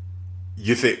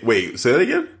 You think? Wait, say that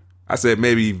again. I said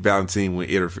maybe Velveteen will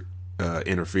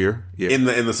interfere. Yeah. In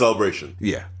the celebration.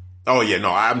 Yeah. Oh yeah.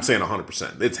 No, I'm saying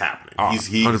 100%. It's happening. He's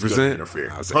 100% going to interfere.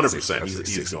 100%.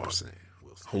 He's going.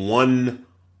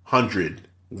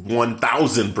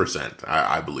 1,000%.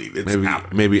 I believe it's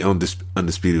happening. Maybe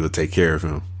Undisputed will take care of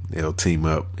him. They'll team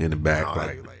up in the back.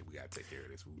 Like we gotta take care of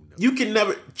this. You can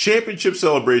never championship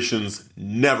celebrations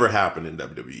never happen in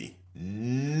WWE.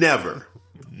 Never.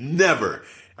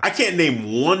 I can't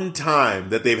name one time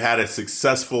that they've had a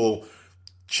successful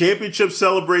championship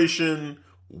celebration,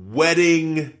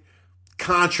 wedding,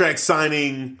 contract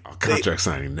signing.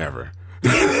 Signing never.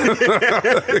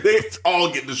 They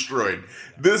all get destroyed.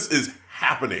 This is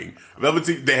happening.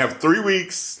 Velveteen, they have 3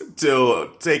 weeks till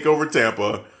TakeOver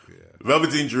Tampa. Yeah.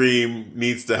 Velveteen Dream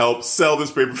needs to help sell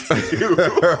this pay-per-view.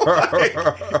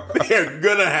 They're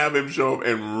gonna have him show up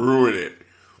and ruin it.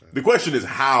 The question is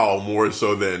how more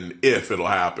so than if it'll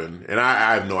happen, and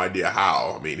I have no idea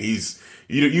how. I mean,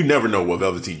 you never know what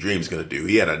Velveteen Dream's gonna do.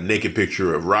 He had a naked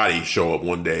picture of Roddy show up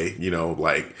one day,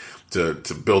 like. To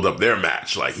build up their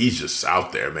match. Like, he's just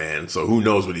out there, man. So who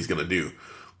knows what he's going to do.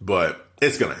 But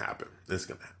it's going to happen.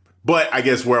 But I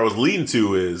guess where I was leading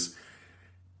to is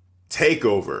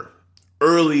TakeOver.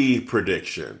 Early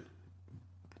prediction.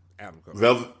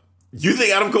 You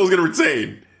think Adam Cole's going to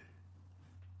retain?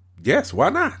 Yes, why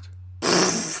not?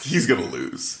 He's going to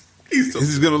lose. He's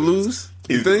going to lose?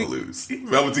 He's going to lose.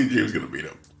 Velveteen Dream's going to beat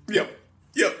him. Yep.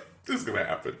 This is going to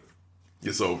happen.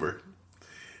 It's over.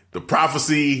 The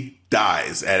prophecy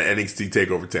dies at NXT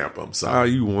TakeOver Tampa. I'm sorry. Oh,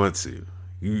 you want to.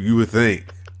 You would think.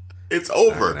 It's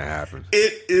over. Not gonna happen.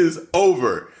 It is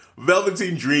over.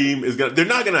 Velveteen Dream is gonna. They're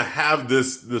not gonna have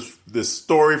this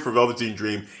story for Velveteen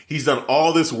Dream. He's done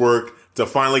all this work to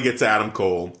finally get to Adam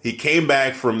Cole. He came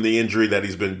back from the injury that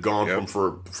he's been gone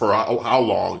from for how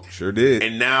long? Sure did.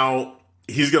 And now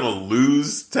he's gonna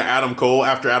lose to Adam Cole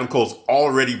after Adam Cole's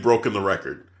already broken the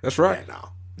record. That's right.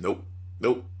 Nope.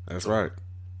 That's right.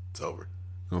 It's over.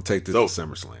 Gonna take this to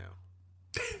SummerSlam.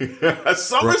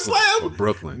 SummerSlam? Or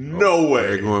Brooklyn. No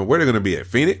way. Where they're going to be at?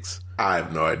 Phoenix? I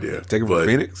have no idea. Take it from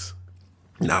Phoenix?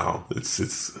 No,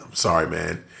 it's. I'm sorry,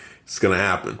 man. It's gonna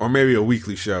happen. Or maybe a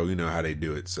weekly show. You know how they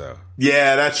do it. So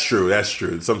yeah, that's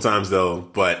true. Sometimes they'll.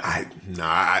 But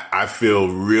I feel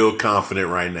real confident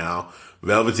right now.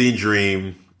 Velveteen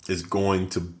Dream is going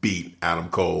to beat Adam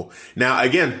Cole. Now,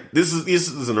 again, this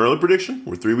is an early prediction.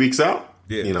 We're 3 weeks out.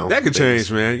 Yeah, you know that could change,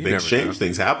 man. Things change.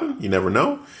 Things happen. You never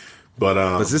know.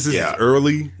 But this is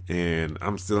early, and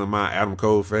I'm still in my Adam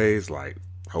Cole phase. Like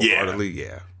wholeheartedly,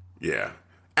 yeah.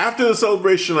 After the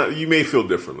celebration, you may feel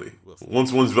differently.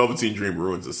 Once Velveteen Dream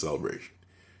ruins the celebration,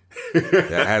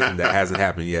 that hasn't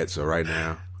happened yet. So right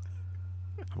now,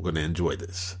 I'm going to enjoy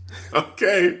this.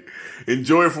 Okay,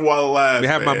 enjoy it for a while it lasts. We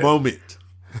have my moment.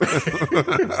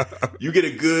 You get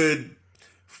a good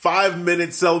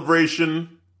 5-minute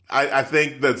celebration. I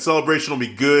think the celebration will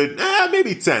be good.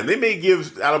 Maybe 10. They may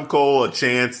give Adam Cole a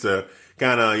chance to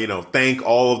kind of, thank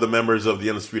all of the members of the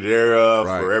Undisputed Era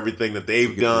for everything that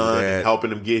they've done and helping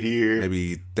him get here.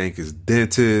 Maybe thank his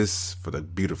dentist for the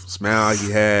beautiful smile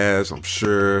he has. I'm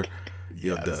sure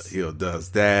he'll does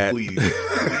that. Please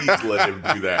let him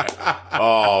do that.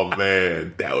 Oh,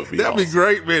 man. That'd be awesome.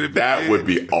 Great, man. That would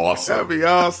be awesome. That'd be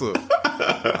awesome.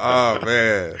 Oh,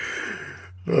 man.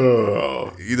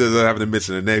 Oh. He doesn't have to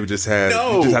mention the name. He just have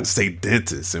to say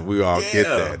dentist, and we all get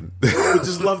that. I would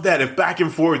just love that if back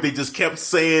and forth they just kept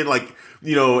saying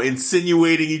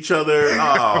insinuating each other.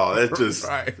 Oh, that's just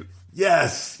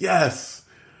yes.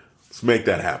 Let's make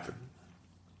that happen.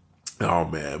 Oh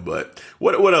man, but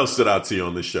what else stood out to you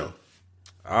on this show?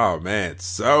 Oh man,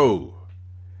 so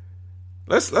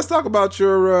let's talk about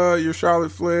your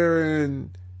Charlotte Flair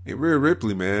and Rhea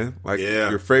Ripley, man.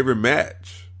 Your favorite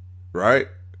match. Right?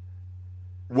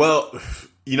 Well,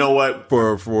 you know what?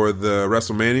 For the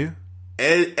WrestleMania?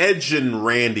 Edge and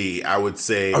Randy, I would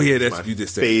say. Oh, yeah, that's you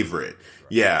just said. Favorite.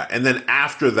 Yeah. And then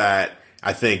after that,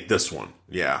 I think this one.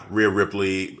 Yeah. Rhea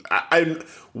Ripley.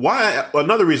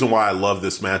 Another reason why I love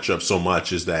this matchup so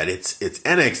much is that it's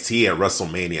NXT at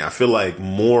WrestleMania. I feel like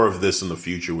more of this in the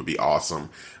future would be awesome.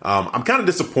 I'm kind of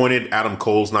disappointed Adam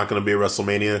Cole's not going to be at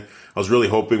WrestleMania. I was really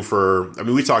hoping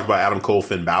we talked about Adam Cole,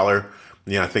 Finn Balor.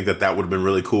 I think that would have been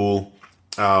really cool.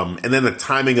 And then the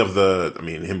timing of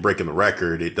him breaking the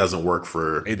record, it doesn't work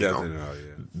for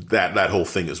that whole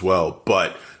thing as well.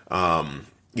 But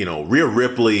Rhea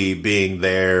Ripley being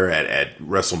there at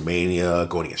WrestleMania,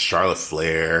 going against Charlotte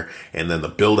Flair, and then the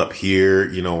build up here,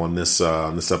 on this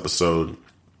episode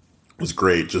was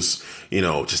great. Just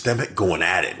them going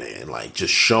at it, man.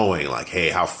 Just showing hey,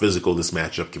 how physical this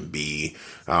matchup can be,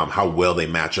 how well they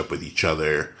match up with each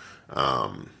other.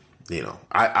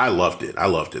 I loved it.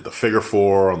 The figure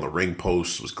 4 on the ring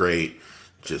post was great.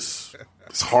 Just,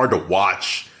 it's hard to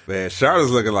watch. Man,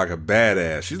 Charlotte's looking like a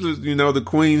badass. She's, the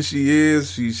queen she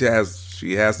is. She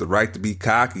has the right to be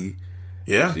cocky.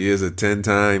 Yeah. She is a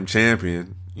 10-time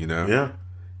champion, Yeah.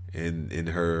 In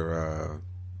her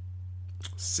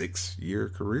 6-year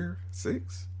career.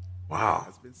 6? Wow.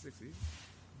 It's been 6 years.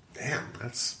 Damn,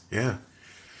 yeah.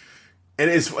 And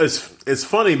it's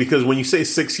funny because when you say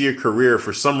 6-year career,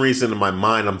 for some reason in my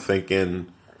mind, I'm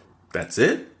thinking, that's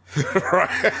it?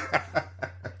 Right.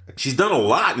 She's done a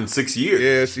lot in 6 years.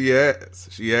 Yeah, she has.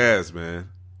 She has, man.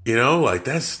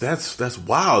 That's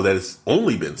wild that it's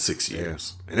only been 6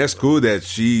 years. Yeah. And that's cool that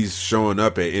she's showing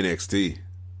up at NXT.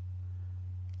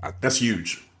 That's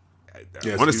huge.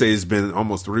 I want to say it's been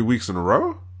almost 3 weeks in a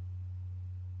row.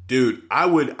 Dude, I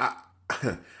would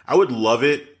love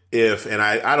it if, and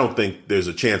I don't think there's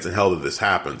a chance in hell that this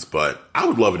happens, but I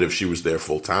would love it if she was there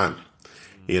full time.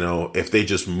 If they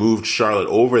just moved Charlotte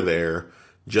over there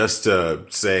just to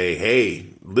say, hey,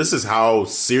 this is how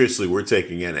seriously we're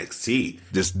taking NXT.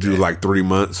 Just do 3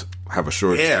 months, have a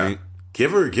short stint.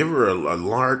 give her a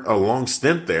long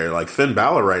stint there, like Finn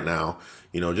Balor right now.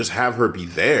 Just have her be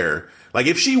there. Like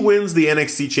if she wins the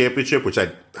NXT championship, which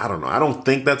I don't know, I don't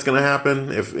think that's going to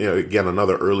happen. If again,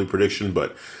 another early prediction,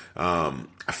 but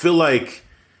I feel like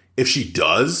if she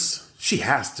does, she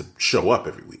has to show up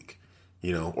every week,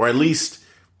 or at least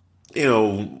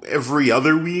every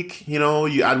other week.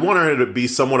 I'd want her to be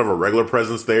somewhat of a regular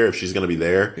presence there if she's going to be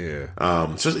there.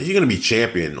 Yeah. So you're going to be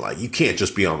champion. Like you can't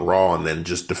just be on Raw and then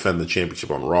just defend the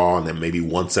championship on Raw and then maybe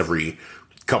once every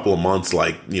couple of months,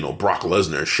 like Brock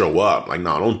Lesnar show up. Like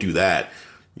no, don't do that.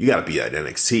 You got to be at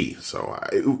NXT. So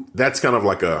that's kind of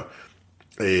like a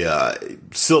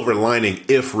silver lining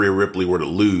if Rhea Ripley were to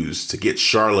lose. To get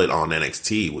Charlotte on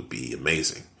NXT would be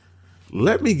amazing.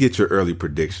 Let me get your early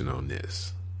prediction on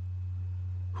this.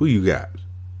 Who you got?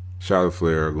 Charlotte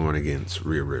Flair going against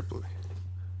Rhea Ripley.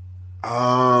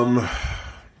 My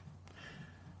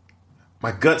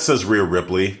gut says Rhea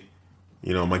Ripley.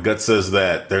 My gut says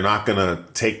that they're not going to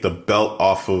take the belt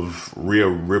off of Rhea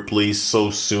Ripley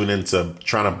so soon into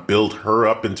trying to build her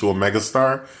up into a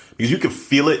megastar. Because you can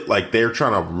feel it, like they're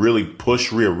trying to really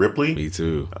push Rhea Ripley. Me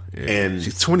too. Yeah. And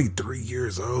she's 23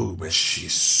 years old, man.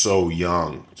 She's so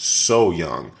young. So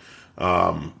young.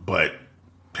 But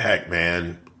heck,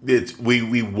 man.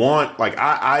 We want, like,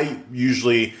 I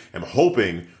usually am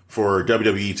hoping for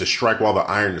WWE to strike while the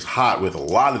iron is hot with a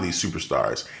lot of these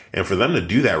superstars. And for them to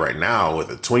do that right now with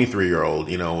a 23-year-old,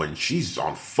 and she's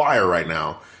on fire right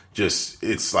now,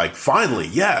 it's like, finally,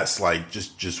 yes, like,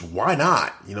 just why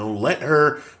not? Let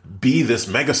her be this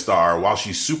megastar while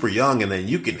she's super young, and then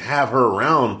you can have her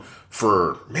around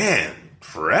for, man,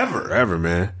 forever. Forever,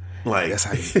 man. Like, that's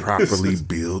how you properly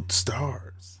build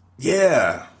stars.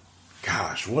 Yeah.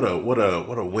 Gosh, what a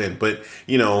win. But,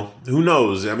 who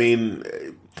knows? I mean,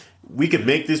 we could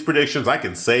make these predictions. I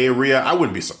can say Rhea. I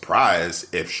wouldn't be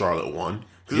surprised if Charlotte won.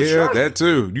 Yeah, that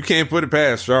too. You can't put it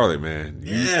past Charlotte, man.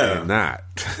 You yeah. cannot.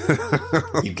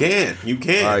 You can't.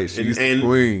 Right, she's the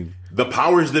queen. The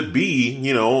powers that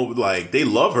be, like, they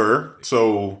love her.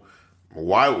 So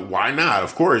why not?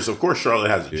 Of course Charlotte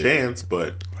has a chance,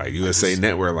 but like USA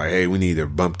Network, like, hey, we need to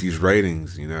bump these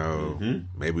ratings.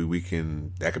 Maybe we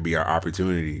can. That could be our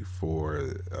opportunity for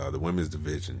the women's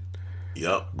division.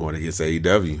 Yep, going against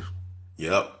AEW.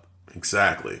 Yep,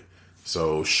 exactly.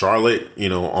 So Charlotte,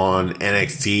 on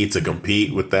NXT to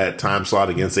compete with that time slot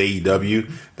against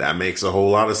AEW, that makes a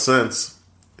whole lot of sense.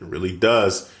 It really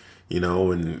does.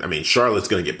 And I mean, Charlotte's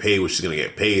going to get paid what she's going to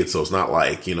get paid, so it's not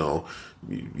like you're on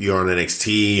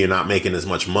NXT, you're not making as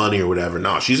much money or whatever.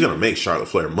 No, she's going to make Charlotte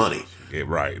Flair money. Yeah,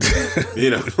 right.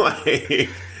 Like,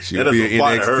 she'll be in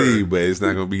NXT, but it's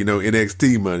not going to be no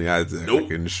NXT money. I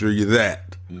can assure you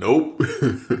that. Nope.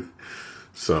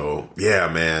 So yeah,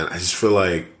 man, I just feel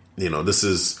like this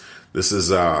is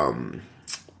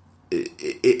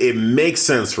it makes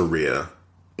sense for Rhea,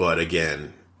 but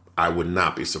again, I would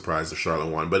not be surprised if Charlotte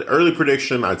won. But early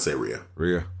prediction, I'd say Rhea.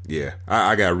 Rhea, yeah,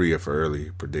 I got Rhea for early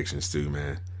predictions too,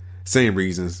 man. Same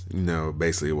reasons,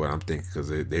 basically what I'm thinking, because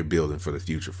they're building for the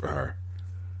future for her.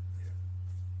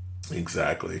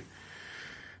 Exactly.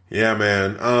 Yeah,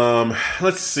 man.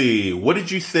 Let's see. What did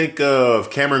you think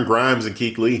of Cameron Grimes and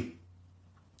Keith Lee?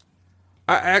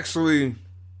 I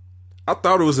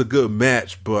thought it was a good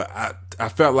match, but I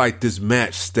felt like this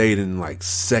match stayed in like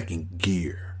second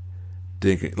gear.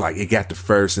 Thinking like it got the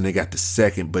first and they got the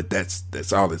second, but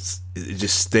that's all it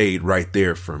just stayed right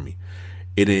there for me.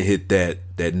 It didn't hit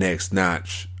that next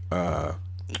notch.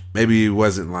 Maybe it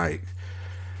wasn't like,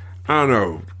 I don't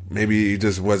know, maybe it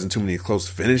just wasn't too many close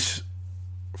finish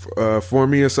for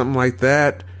me or something like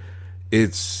that.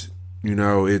 It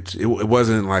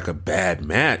wasn't like a bad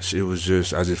match. It was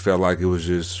just, I just felt like it was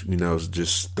just,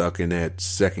 just stuck in that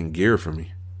second gear for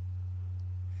me.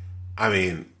 I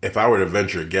mean, if I were to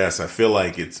venture a guess, I feel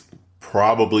like it's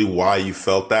probably why you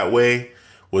felt that way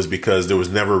was because there was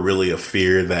never really a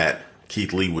fear that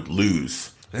Keith Lee would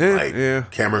lose.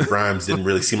 Cameron Grimes didn't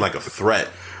really seem like a threat.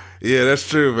 Yeah, that's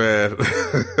true, man.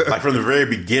 Like from the very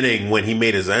beginning when he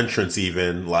made his entrance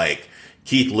even, like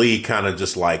Keith Lee kind of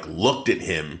just like looked at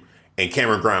him and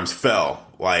Cameron Grimes fell.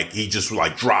 Like he just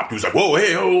like dropped. He was like, whoa,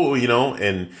 hey, oh,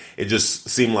 and it just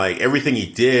seemed like everything he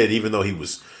did, even though he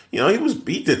was,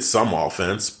 he did some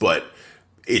offense, but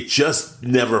it just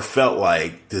never felt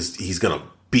like he's going to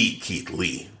beat Keith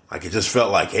Lee. Like it just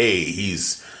felt like, hey,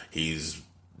 he's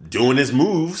doing his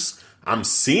moves. I'm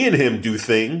seeing him do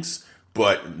things,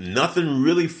 but nothing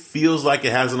really feels like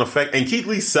it has an effect. And Keith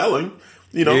Lee's selling,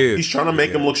 he's trying to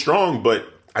make him look strong, but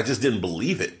I just didn't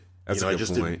believe it. That's a good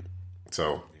point. Didn't.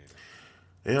 So,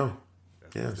 yeah.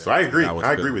 So I agree.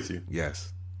 I agree with you.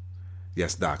 Yes,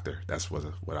 doctor. That's what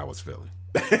I was feeling.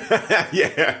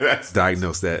 Yeah, that's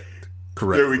Diagnose that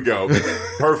correctly. there we go.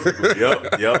 Perfectly.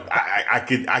 Yep.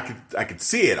 I could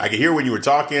see it. I could hear when you were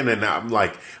talking, and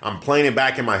I'm playing it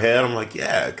back in my head. I'm like,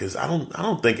 yeah, because I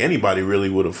don't think anybody really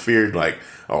would have feared like,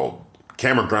 oh,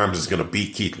 Cameron Grimes is going to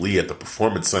beat Keith Lee at the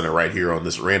Performance Center right here on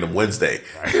this random Wednesday.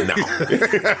 No,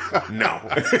 no.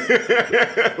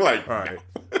 Like, All right.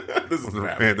 this is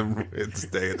happening. Random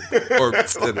Wednesday at the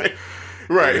Performance Center.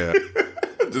 Right. Yeah.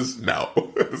 Just no,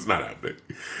 it's not happening.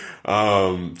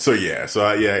 And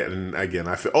again,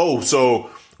 I feel. Oh,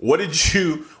 so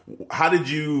how did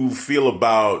you feel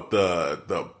about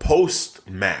the post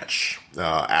match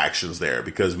actions there?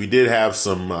 Because we did have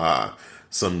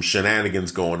some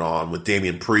shenanigans going on with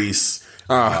Damian Priest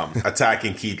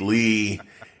attacking Keith Lee.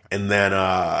 And then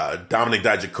Dominic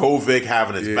Dijakovic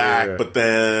having his back, but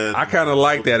then I kind of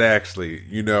like that actually,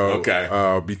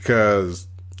 Okay. Because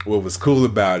what was cool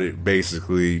about it,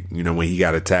 basically, when he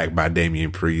got attacked by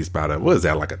Damian Priest by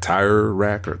like a tire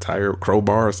rack or tire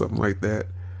crowbar or something like that?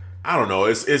 I don't know.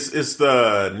 It's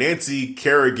the Nancy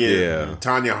Kerrigan,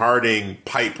 Tanya Harding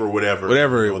pipe or whatever.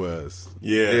 Whatever it was.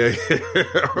 Yeah.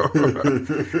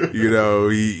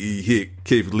 He hit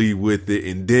Keith Lee with it,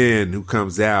 and then who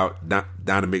comes out?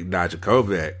 Dominic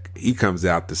Dijakovic. He comes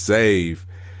out to save,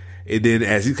 and then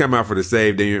as he come out for the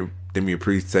save, Damian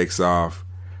Priest takes off.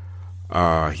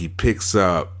 He picks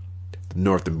up the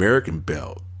North American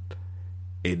belt,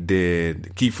 and then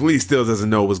Keith Lee still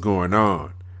doesn't know what's going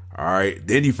on. All right,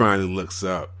 then he finally looks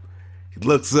up. He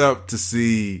looks up to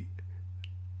see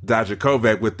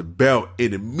Dijakovic with the belt,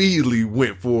 and immediately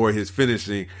went for his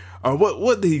finishing.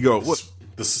 What did he go? What?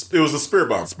 It was a spirit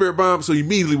bomb. Spirit bomb. So he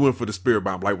immediately went for the spirit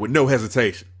bomb, like with no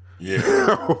hesitation.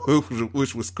 Yeah,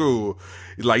 which was cool.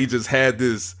 Like he just had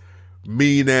this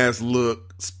mean ass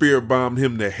look, spirit bombed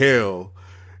him to hell,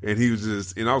 and he was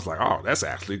just. And I was like, oh, that's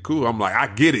actually cool. I'm like, I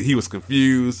get it. He was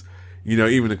confused.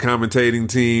 Even the commentating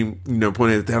team,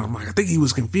 pointed at that. I'm like, I think he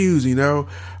was confused.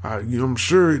 I'm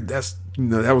sure that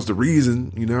was the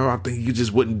reason. I think he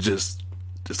just wouldn't just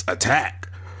attack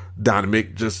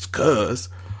Dominic just cause.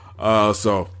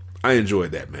 So I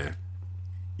enjoyed that, man.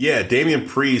 Yeah, Damian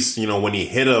Priest, when he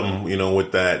hit him,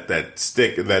 with that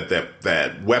stick,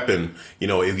 that weapon,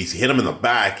 if he hit him in the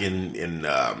back,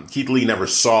 and Keith Lee never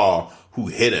saw who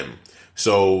hit him.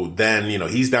 So then,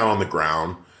 he's down on the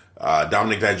ground.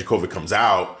 Dominic Dijakovic comes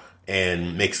out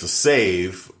and makes the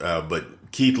save, but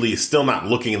Keith Lee is still not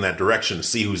looking in that direction to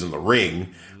see who's in the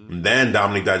ring. And then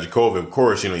Dominic Dijakovic, of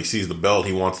course, he sees the belt.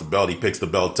 He wants the belt. He picks the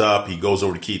belt up. He goes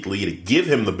over to Keith Lee to give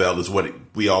him the belt, is what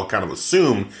we all kind of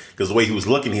assumed, because the way he was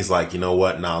looking, he's like, you know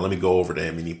what? Nah, let me go over to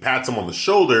him. And he pats him on the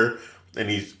shoulder, and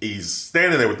he's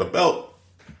standing there with the belt.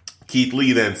 Keith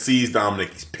Lee then sees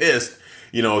Dominic. He's pissed,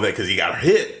 that because he got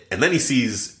hit. And then he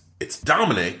sees it's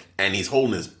Dominic, and he's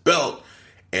holding his belt.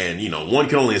 And, one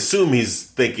can only assume he's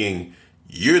thinking,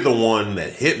 you're the one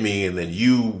that hit me, and then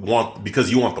because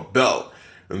you want the belt.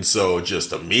 And so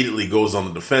just immediately goes on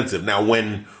the defensive. Now,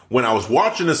 when I was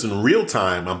watching this in real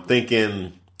time, I'm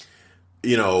thinking,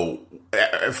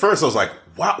 at first I was like,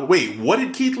 wow, wait, what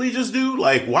did Keith Lee just do?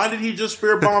 Like, why did he just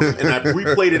spirit bomb? And I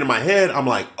replayed it in my head. I'm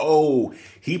like, oh,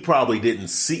 he probably didn't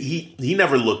see. He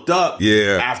never looked up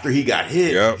after he got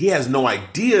hit. Yep. He has no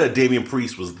idea Damian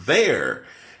Priest was there.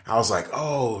 I was like,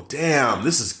 oh, damn,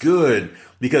 this is good.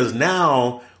 Because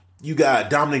now you got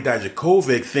Dominic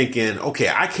Dijakovic thinking, okay,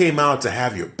 I came out to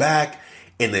have your back,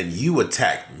 and then you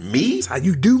attacked me? That's how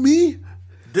you do me?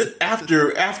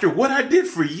 After what I did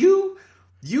for you?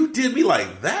 You did me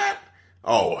like that?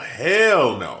 Oh,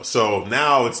 hell no. So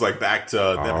now it's like back to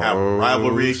them having a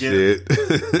rivalry again. Shit.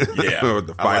 Yeah.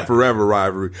 The Fight Forever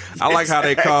rivalry. I like how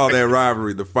they call that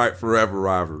rivalry the Fight Forever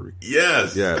rivalry.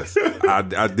 Yes. Yes.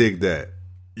 I dig that.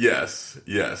 Yes.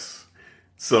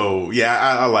 So yeah,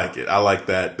 I like it. I like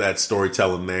that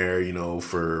storytelling there,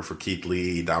 for Keith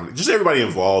Lee, Dominic, just everybody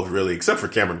involved really, except for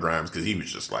Cameron Grimes, because he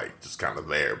was just kind of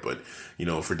there. But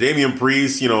for Damian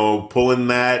Priest, pulling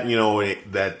that,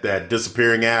 that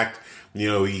disappearing act,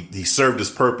 he served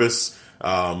his purpose.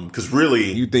 Because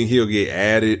really, you think he'll get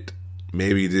added?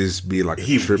 Maybe this be like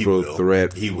a triple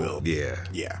threat. He will. Yeah.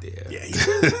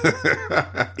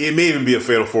 It may even be a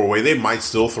fatal 4-way. They might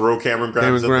still throw Cameron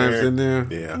Grimes in there.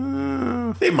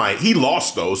 Yeah. They might. He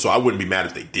lost though, so I wouldn't be mad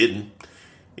if they didn't.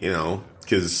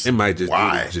 Because it might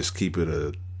just keep it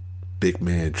a big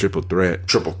man triple threat.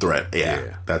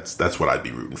 Yeah. That's what I'd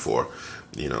be rooting for.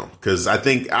 Because I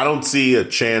don't see a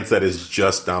chance that it's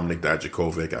just Dominic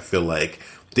Dijakovic. I feel like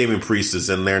Damian Priest is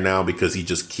in there now because he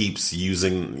just keeps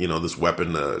using, this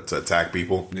weapon to attack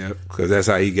people. Yeah, because that's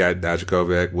how he got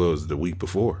Dijakovic was the week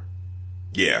before.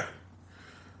 Yeah.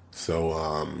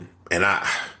 So, and I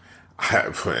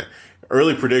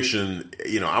Early prediction,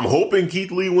 I'm hoping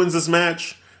Keith Lee wins this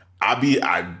match. I'd be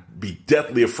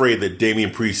deathly afraid that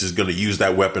Damian Priest is going to use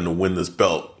that weapon to win this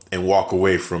belt and walk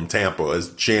away from Tampa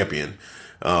as champion.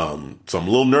 So I'm a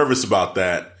little nervous about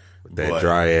that. That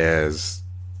dry ass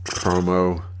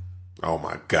promo. Oh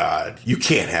my God. You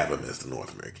can't have him as the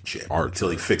North American champion until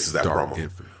he fixes that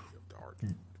promo.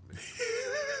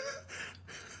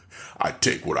 I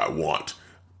take what I want.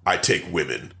 I take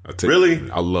women. Really?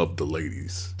 I love the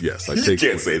ladies. Yes, I take You can't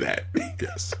women. Say that.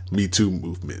 Yes. Me Too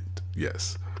movement.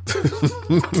 Yes.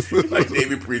 Like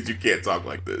Damian Priest, you can't talk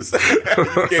like this. You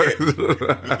can't.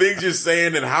 The things you're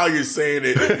saying and how you're saying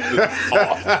it is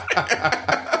off.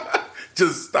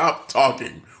 Just stop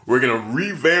talking. We're going to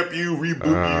revamp you,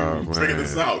 reboot you, figure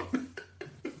this out.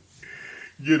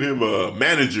 Get him a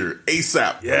manager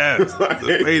ASAP. Yes.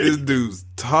 The way this dude's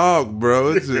talk,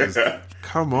 bro. It's just,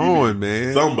 come on,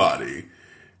 man. Somebody.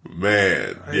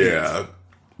 Man. Yeah.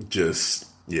 Just,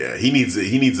 yeah. He needs a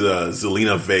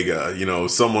Zelina Vega,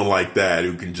 someone like that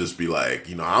who can just be like,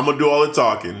 I'm going to do all the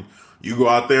talking. You go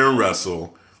out there and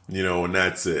wrestle, and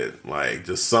that's it. Like,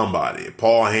 just somebody.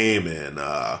 Paul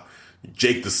Heyman,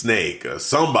 Jake the Snake,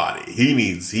 somebody. He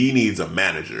needs a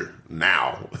manager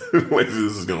now. Like this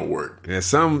is gonna work. And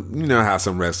some, how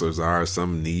some wrestlers are.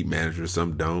 Some need managers,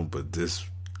 some don't. But this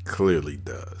clearly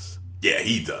does. Yeah,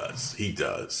 he does. He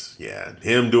does. Yeah,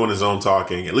 him doing his own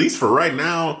talking. At least for right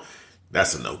now,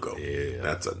 that's a no go. Yeah,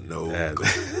 that's a no go.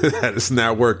 That is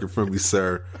not working for me,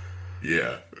 sir.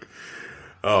 Yeah.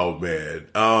 Oh man.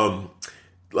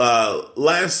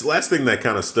 Last thing that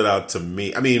kind of stood out to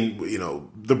me. I mean,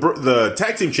 the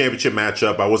tag team championship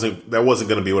matchup. That wasn't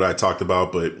going to be what I talked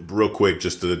about, but real quick,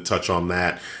 just to touch on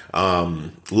that.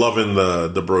 Loving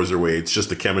the Broserweights, just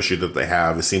the chemistry that they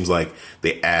have. It seems like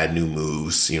they add new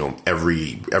moves,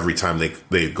 every time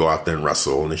they go out there and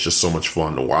wrestle, and it's just so much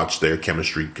fun to watch their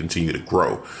chemistry continue to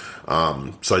grow.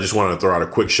 So I just wanted to throw out a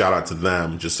quick shout out to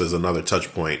them, just as another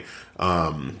touch point.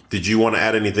 Did you want to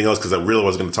add anything else? Because I really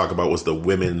was going to talk about was the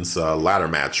women's ladder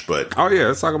match, but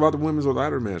let's talk about the women's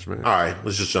ladder match, man. All right,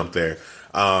 let's just jump there.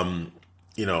 I'm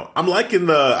liking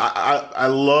I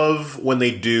love when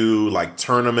they do like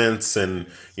tournaments and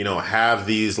have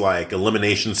these like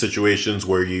elimination situations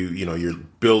where you're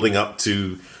building up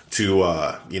to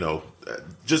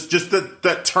just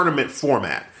that tournament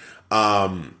format.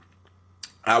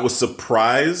 I was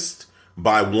surprised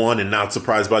by one and not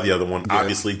surprised by the other one. Yeah.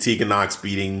 Obviously, Tegan Nox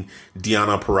beating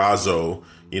Deonna Purrazzo,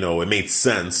 it made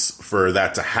sense for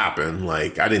that to happen.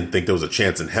 Like, I didn't think there was a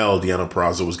chance in hell Deonna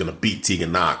Purrazzo was going to beat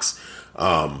Tegan Nox.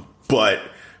 But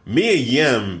Mia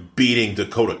Yim beating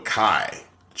Dakota Kai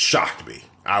shocked me.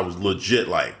 I was legit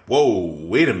like, whoa,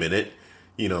 wait a minute.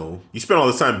 You spent all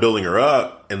this time building her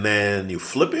up and then you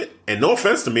flip it. And no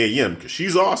offense to Mia Yim, because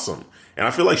she's awesome. And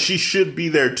I feel like she should be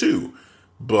there too.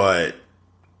 But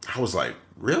I was like,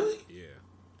 really? Yeah.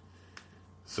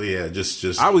 So yeah, just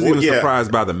I was even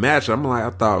surprised by the match. I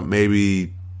thought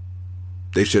maybe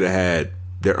they should have had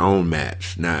their own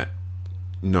match, not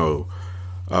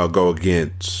go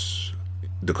against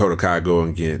Dakota Kai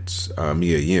going against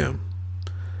Mia Yim.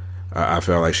 I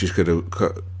felt like she could have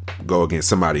go against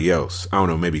somebody else. I don't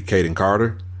know, maybe Kaden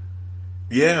Carter.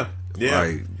 Yeah.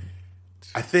 Like,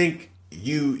 I think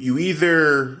you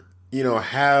either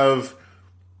have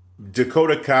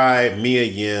Dakota Kai, Mia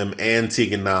Yim, and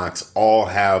Tegan Nox all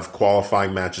have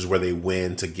qualifying matches where they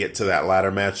win to get to that ladder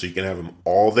match, so you can have them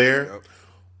all there. Yep.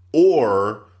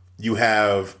 Or you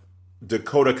have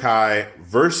Dakota Kai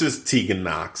versus Tegan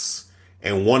Nox,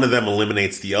 and one of them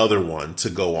eliminates the other one to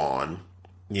go on,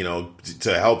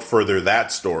 to help further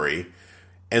that story.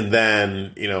 And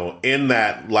then, in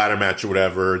that ladder match or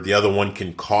whatever, the other one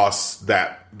can cost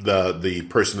that the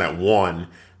person that won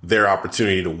their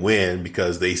opportunity to win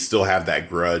because they still have that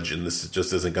grudge and this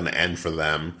just isn't going to end for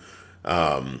them,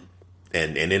 and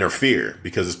interfere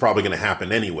because it's probably going to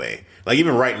happen anyway. Like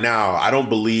even right now, I don't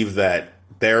believe that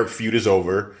their feud is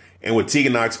over. And with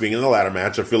Tegan Nox being in the ladder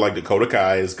match, I feel like Dakota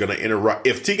Kai is going to interrupt.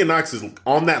 If Tegan Nox is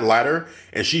on that ladder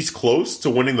and she's close to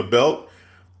winning the belt,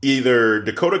 either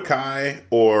Dakota Kai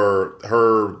or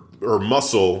her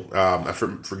muscle, I'm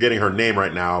forgetting her name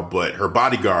right now, but her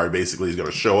bodyguard basically is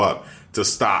going to show up to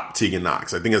stop Tegan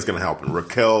Nox. I think it's going to help. And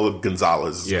Raquel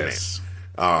Gonzalez is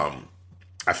her name.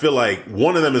 I feel like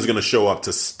one of them is going to show up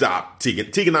to stop Tegan.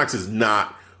 Tegan Nox is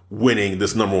not winning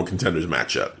this number one contenders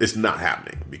matchup. It's not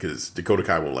happening because Dakota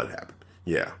Kai won't let it happen.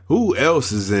 Yeah. Who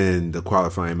else is in the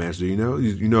qualifying match? Do you know?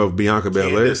 You know if Bianca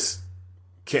Belair?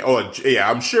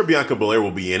 I'm sure Bianca Belair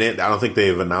will be in it. I don't think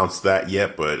they've announced that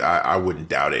yet, but I wouldn't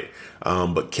doubt it.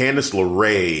 But Candice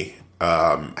LeRae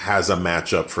has a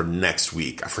matchup for next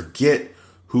week. I forget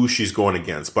who she's going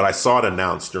against, but I saw it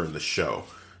announced during the show.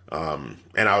 And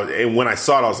when I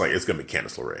saw it, I was like, it's going to be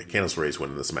Candice LeRae. Candice LeRae's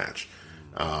winning this match.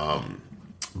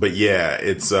 But yeah, and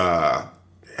it's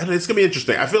going to be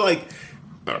interesting. I feel like,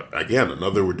 again,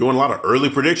 we're doing a lot of early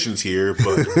predictions here,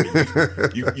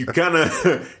 but you kind of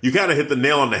hit the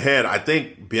nail on the head. I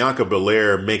think Bianca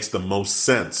Belair makes the most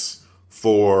sense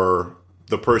for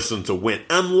the person to win,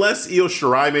 unless Io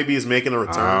Shirai maybe is making a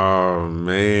return. Oh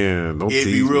man, don't it'd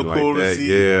be real cool to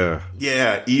see.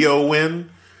 Yeah, Io win.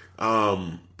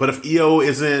 But if Io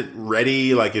isn't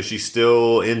ready, like if she's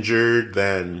still injured,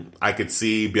 then I could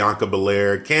see Bianca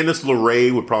Belair. Candice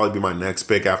LeRae would probably be my next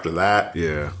pick after that.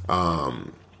 Yeah.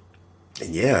 And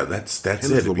yeah, that's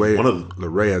Candice it.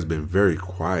 LeRae has been very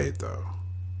quiet though.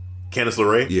 Candice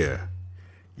LeRae? Yeah.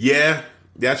 Yeah,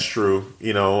 that's true.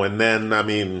 And then I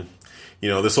mean,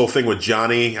 this whole thing with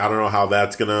Johnny, I don't know how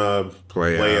that's gonna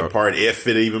play a part, if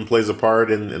it even plays a part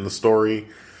in the story.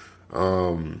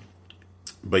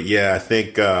 But yeah, I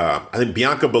think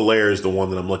Bianca Belair is the one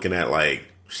that I'm looking at. Like,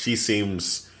 she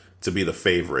seems to be the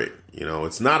favorite.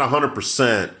 It's not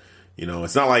 100%.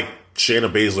 It's not like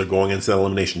Shayna Baszler going into the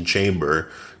Elimination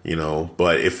Chamber.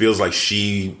 But it feels like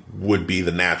she would be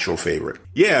the natural favorite.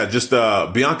 Yeah, just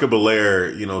Bianca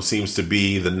Belair. Seems to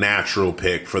be the natural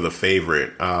pick for the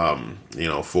favorite. For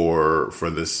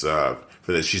this.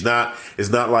 For this, she's not. It's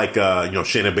not like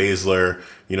Shayna Baszler.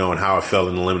 And how it felt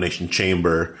in the Elimination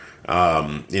Chamber.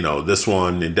 This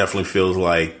one, it definitely feels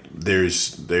like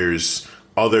there's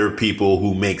other people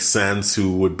who make sense,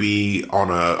 who would be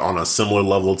on a similar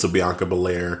level to Bianca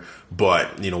Belair,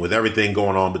 but with everything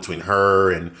going on between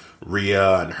her and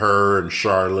Rhea and her and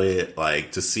Charlotte,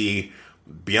 like, to see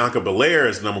Bianca Belair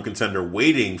as number contender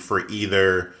waiting for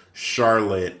either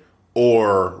Charlotte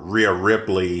or Rhea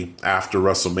Ripley after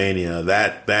WrestleMania,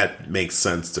 that makes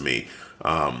sense to me.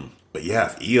 But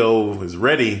yeah, if Io is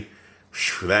ready,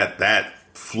 that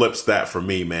flips that for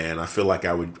me, man. I feel like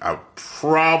I would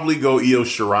probably go Io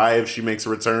Shirai if she makes a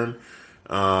return.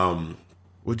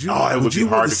 Would you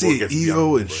want to see an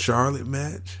Io and Charlotte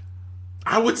match?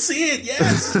 I would see it,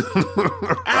 yes.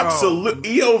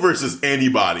 Absolutely. Io versus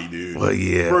anybody, dude. Well,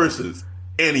 yeah. Versus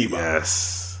anybody.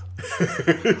 Yes.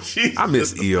 I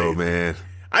miss Io, man.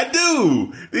 I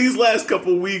do. These last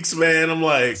couple weeks, man, I'm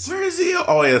like, where is Io?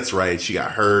 Oh, yeah, that's right. She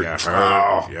got hurt.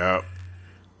 Oh. Yep.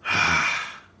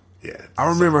 Yeah. I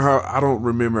don't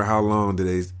remember how long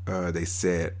did they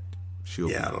said she'll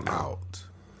be out. I don't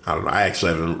know. I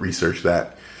actually haven't researched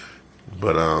that.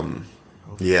 But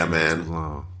yeah,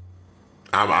 man.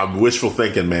 I'm wishful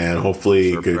thinking, man.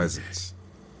 Hopefully her presence.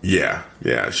 Yeah,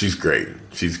 she's great.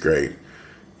 She's great.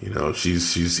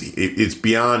 It's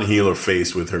beyond heel or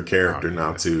face with her character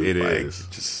now too. It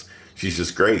is. She's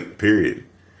just great. Period.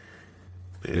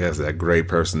 She has that great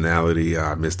personality.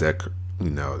 I miss that.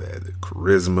 That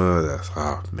charisma. That's,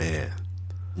 oh man.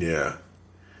 Yeah.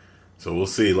 So we'll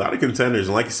see. A lot of contenders,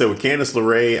 and like you said, with Candice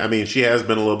LeRae, I mean, she has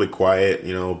been a little bit quiet,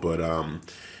 but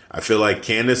I feel like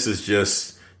Candice is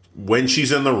just, when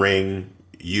she's in the ring,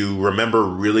 you remember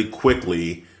really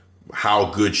quickly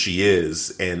how good she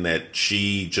is, and that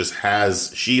she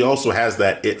also has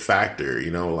that it factor,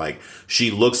 like,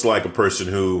 she looks like a person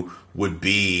who would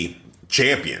be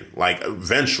champion, like,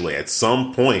 eventually at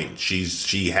some point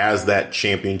she has that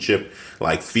championship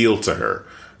like feel to her,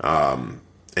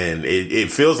 and it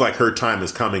feels like her time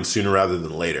is coming sooner rather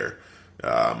than later.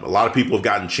 A lot of people have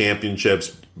gotten championships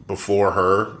before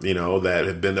her, that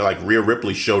have been there. Like, Rhea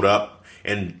Ripley showed up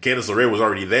and Candice LeRae was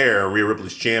already there, and Rhea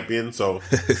Ripley's champion, so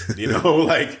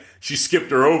like, she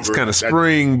skipped her over. It's kind of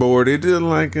springboarded,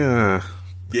 like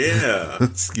yeah.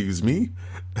 Excuse me.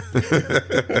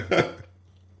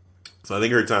 So I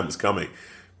think her time is coming.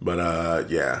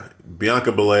 But yeah,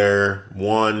 Bianca Belair,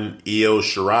 one. Io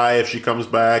Shirai, if she comes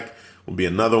back, will be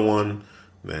another one.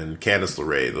 Then Candice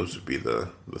LeRae. Those would be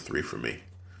the three for me.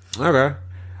 Okay.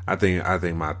 I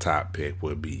think my top pick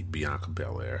would be Bianca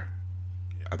Belair.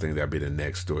 I think that'd be the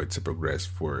next story to progress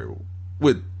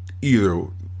with either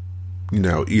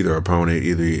opponent.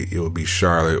 Either it would be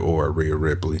Charlotte or Rhea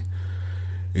Ripley.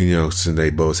 Since they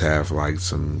both have like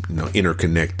some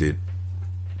interconnected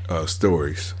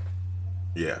stories.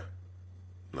 Yeah.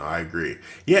 No, I agree.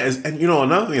 Yeah, and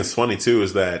another thing that's funny too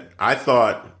is that I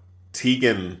thought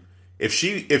Tegan, if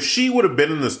she would have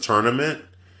been in this tournament,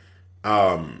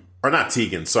 or not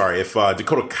Tegan, sorry, if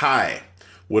Dakota Kai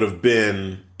would have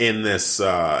been in this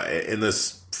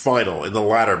final, in the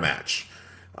ladder match,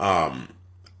 I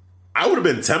would have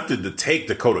been tempted to take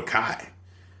Dakota Kai,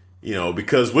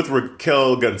 because with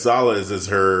Raquel Gonzalez as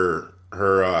her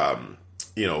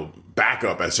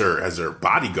backup, as her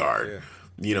bodyguard,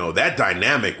 that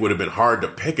dynamic would have been hard to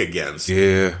pick against.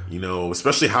 Yeah.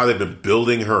 Especially how they've been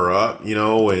building her up,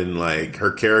 and like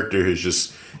her character is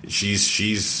just,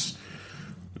 she's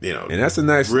and that's a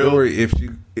nice story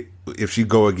if she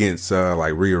go against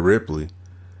like Rhea Ripley.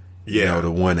 Yeah.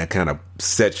 The one that kind of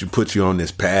puts you on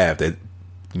this path that,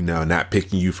 not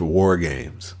picking you for war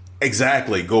games.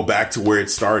 Exactly. Go back to where it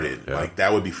started. Yeah. Like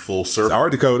that would be full circle.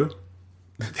 Sorry, Dakota.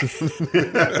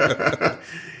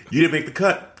 You didn't make the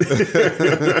cut.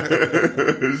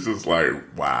 It's just like,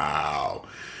 wow.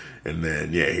 And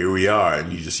then, here we are.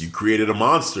 And you created a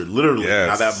monster, literally. Yes.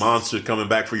 Now that monster's coming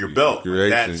back for your belt.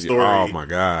 That story. Oh, my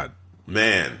God.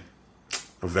 Man,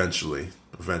 eventually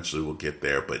we'll get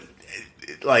there. But,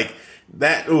 like,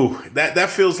 that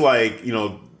feels like,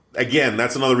 again,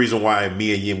 that's another reason why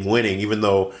Mia Yim winning, even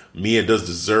though Mia does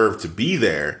deserve to be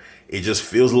there, it just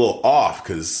feels a little off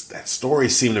because that story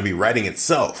seemed to be writing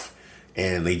itself.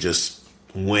 And they just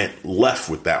went left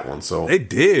with that one. So they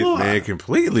did, man,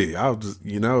 completely. I was just,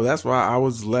 that's why I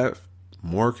was left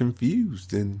more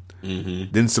confused than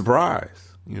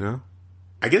surprised.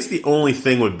 I guess the only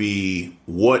thing would be,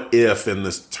 what if in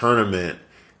this tournament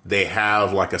they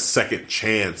have like a second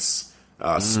chance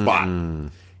spot,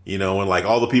 and like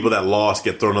all the people that lost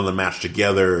get thrown in the match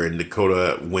together, and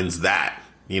Dakota wins that,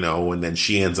 and then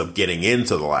she ends up getting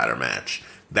into the ladder match.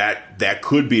 That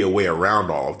could be a way around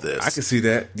all of this. I can see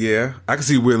that. Yeah, I can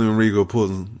see William Regal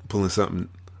pulling something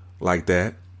like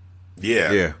that.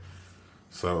 Yeah.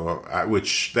 So,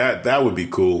 that would be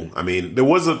cool. I mean, there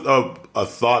was a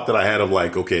thought that I had of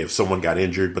like, okay, if someone got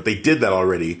injured, but they did that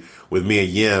already with Mia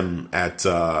Yim at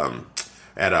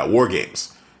War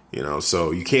Games.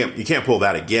 So you can't pull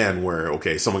that again. Where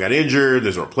okay, someone got injured,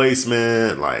 there's a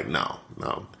replacement. Like no.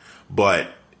 But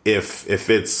if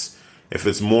it's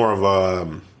more of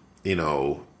a,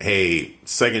 hey,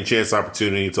 second chance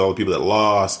opportunity to all the people that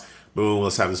lost, boom,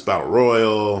 let's have this battle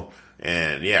royal.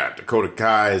 And Dakota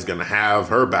Kai is going to have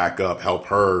her backup, help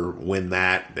her win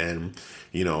that. And,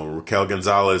 Raquel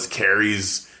Gonzalez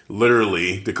carries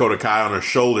literally Dakota Kai on her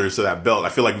shoulders to that belt. I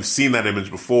feel like we've seen that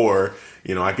image before.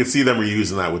 I could see them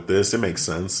reusing that with this. It makes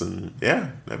sense. And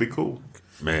that'd be cool.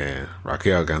 Man,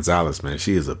 Raquel Gonzalez, man,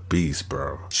 she is a beast,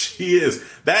 bro. She is.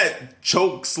 That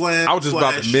choke slam. I was just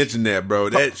about to mention that, bro.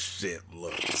 That shit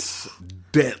looks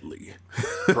deadly.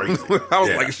 Crazy. I was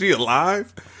like, is she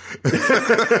alive?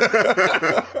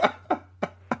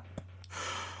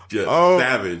 Just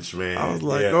savage, man. I was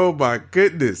like, oh my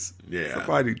goodness. Yeah.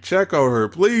 Somebody check on her,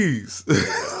 please.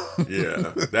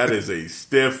 Yeah. That is a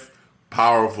stiff,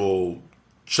 powerful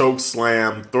choke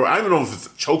slam. I don't even know if it's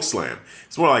a choke slam.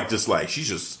 It's more like she's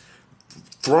just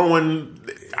throwing.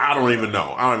 I don't even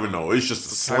know. It's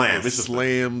just a slam. It's just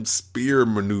slam spear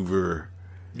maneuver.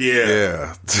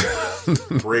 Yeah.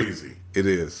 Crazy. It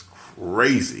is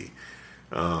crazy.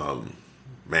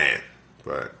 Man,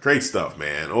 but great stuff,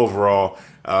 man. Overall,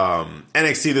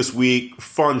 NXT this week,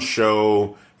 fun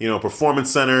show. Performance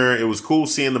Center. It was cool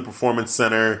seeing the Performance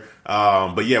Center.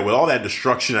 But with all that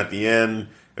destruction at the end,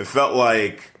 it felt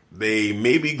like they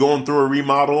may be going through a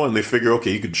remodel and they figure,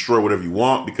 okay, you can destroy whatever you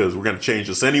want because we're going to change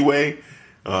this anyway.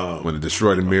 When they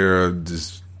destroy the mirror,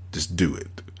 just do it.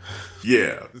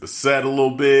 Yeah, the set a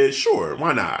little bit. Sure,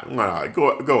 why not?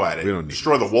 Go at it. We don't need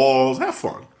destroy the walls. Have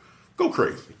fun. Go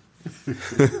crazy.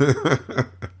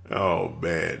 Oh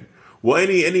man. Well,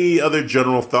 any other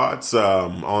general thoughts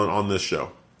on this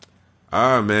show?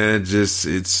 Man,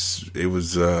 it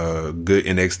was a good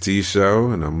NXT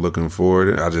show, and I'm looking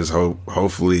forward. I just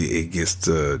hopefully it gets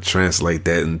to translate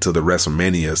that into the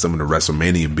WrestleMania, some of the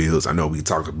WrestleMania builds. I know we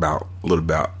talked about a little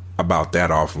about that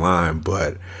offline,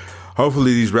 but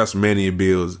hopefully these WrestleMania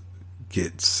builds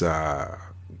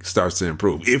starts to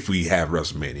improve if we have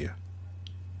WrestleMania.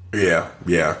 Yeah.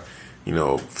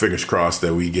 Fingers crossed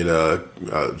that we get a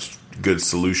good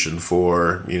solution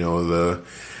for the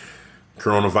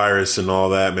coronavirus and all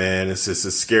that, man. It's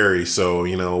scary. So,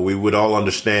 we would all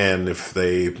understand if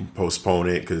they postpone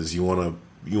it because you want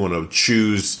to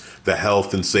choose the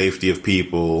health and safety of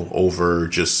people over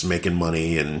just making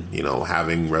money and,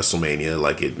 having WrestleMania.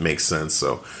 Like it makes sense.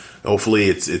 So hopefully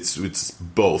it's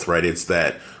both, right? It's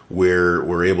that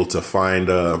we're able to find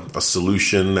a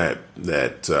solution that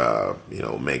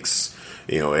makes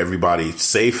everybody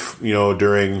safe,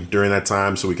 during that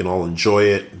time so we can all enjoy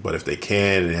it. But if they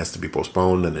can, it has to be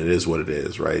postponed, and it is what it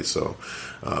is, right? So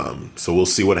we'll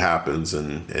see what happens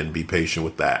and be patient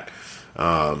with that.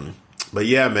 But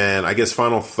yeah, man, I guess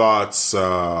final thoughts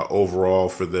overall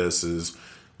for this is,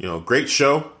 great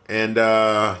show. And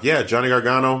Johnny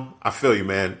Gargano, I feel you,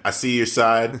 man. I see your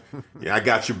side. Yeah, I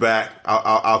got your back.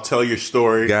 I'll tell your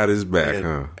story. Got his back,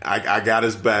 huh? I got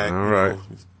his back. All right.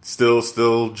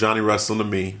 Still Johnny wrestling to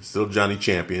me. Still Johnny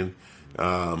champion. You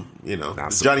know,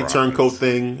 Not the Johnny surprised. Turncoat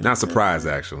thing. Not surprised,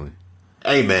 actually.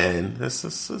 Hey man,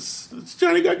 it's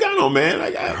Johnny Gargano,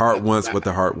 man. Heart wants what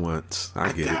the heart wants.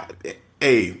 I get it.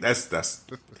 Hey, that's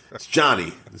it's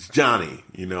Johnny. It's Johnny.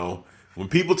 You know, when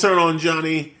people turn on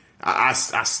Johnny, I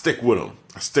stick with him.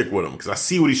 I stick with him because I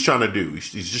see what he's trying to do.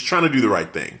 He's just trying to do the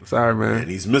right thing. Sorry, man.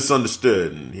 And he's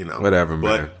misunderstood, and you know, Whatever,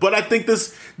 man. But I think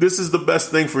this is the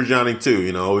best thing for Johnny too.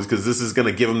 You know, because this is going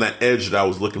to give him that edge that I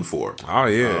was looking for. Oh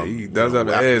yeah, he does have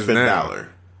the after edge Finn now. Balor.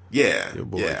 Yeah, Your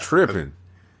boy yeah. tripping.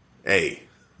 Hey,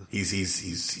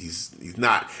 he's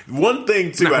not. One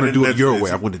thing too. I'm not I gonna didn't do it your mention way.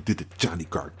 is- I want to do the Johnny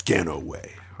Gargano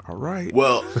way. All right.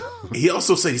 Well, he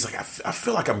also said he's like, I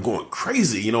feel like I'm going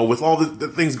crazy, you know, with all the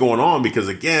things going on, because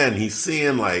again, he's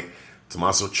seeing like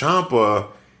Tommaso Ciampa,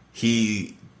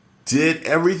 he did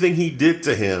everything he did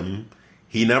to him.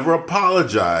 He never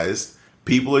apologized.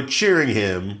 People are cheering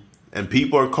him, and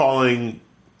people are calling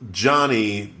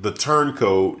Johnny the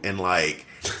turncoat, and like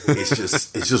it's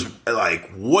just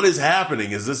like, what is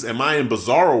happening? Am I in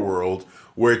Bizarro World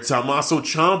where Tommaso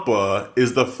Ciampa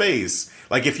is the face?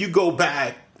 Like, if you go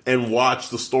back and watch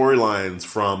the storylines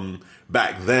from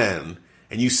back then,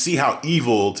 and you see how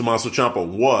evil Tommaso Ciampa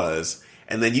was,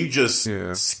 and then you just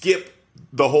skip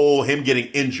the whole him getting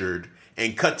injured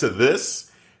and cut to this,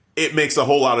 it makes a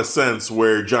whole lot of sense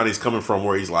where Johnny's coming from,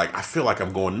 where he's like, I feel like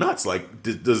I'm going nuts. Like,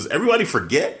 does everybody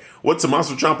forget what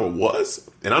Tommaso Ciampa was?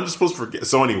 And I'm just supposed to forget.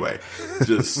 So anyway,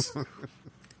 just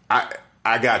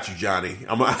I got you, Johnny.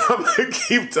 I'm gonna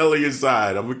keep telling your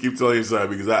side.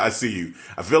 Because I see you.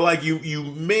 I feel like you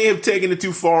may have taken it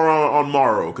too far on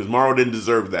Morrow, because Morrow didn't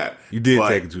deserve that. You did But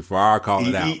take it too far. I'll call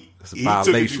it out. It's a he took it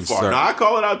violation, too far. sir. No, I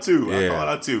call it out too.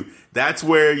 Yeah. That's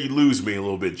where you lose me a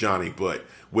little bit, Johnny. But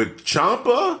with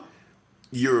Ciampa,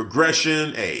 your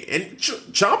aggression, and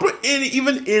Ciampa,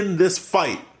 even in this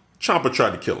fight, Ciampa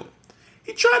tried to kill him.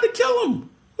 He tried to kill him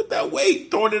with that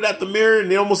weight, throwing it at the mirror, and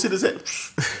they almost hit his head.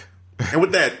 And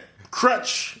with that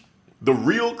crutch, the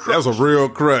real crutch. That was a real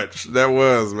crutch. That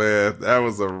was, man. That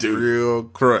was a real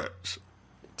crutch.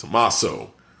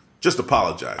 Tommaso, just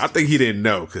apologize. I think he didn't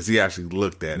know because he actually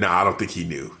looked at it. No, I don't think he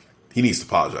knew. He needs to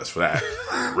apologize for that.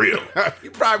 Real. He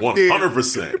probably did.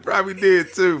 100%. He probably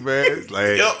did too, man. It's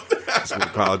like, Yep. just want to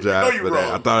apologize you're for that.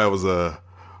 wrong. I thought that was a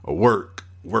work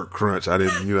crunch. I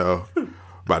didn't,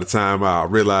 by the time I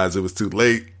realized it was too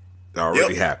late, it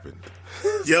already happened.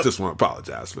 Yep. Just want to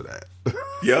apologize for that.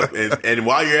 Yep. And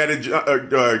while you're at it,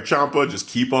 Ciampa, just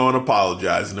keep on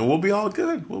apologizing, and we'll be all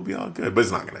good. We'll be all good. But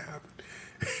it's not going to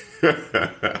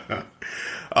happen.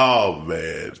 Oh,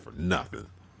 man. For nothing.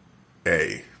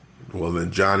 Hey. Well,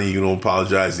 then, Johnny, you don't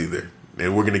apologize either.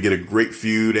 And we're going to get a great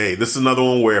feud. Hey, this is another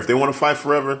one where if they want to fight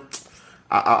forever,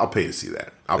 I'll pay to see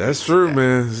that. That's true,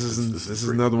 man. This is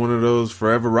another one of those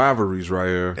forever rivalries right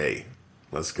here. Hey,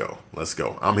 let's go.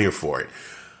 I'm here for it.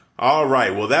 All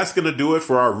right, well, that's going to do it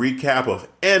for our recap of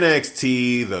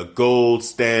NXT, the gold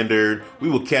standard. We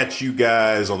will catch you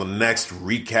guys on the next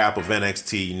recap of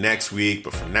NXT next week.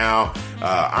 But for now,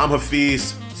 I'm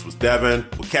Hafiz. This was Devin.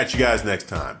 We'll catch you guys next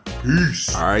time.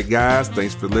 Peace. All right, guys.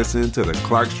 Thanks for listening to the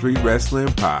Clark Street Wrestling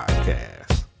Podcast.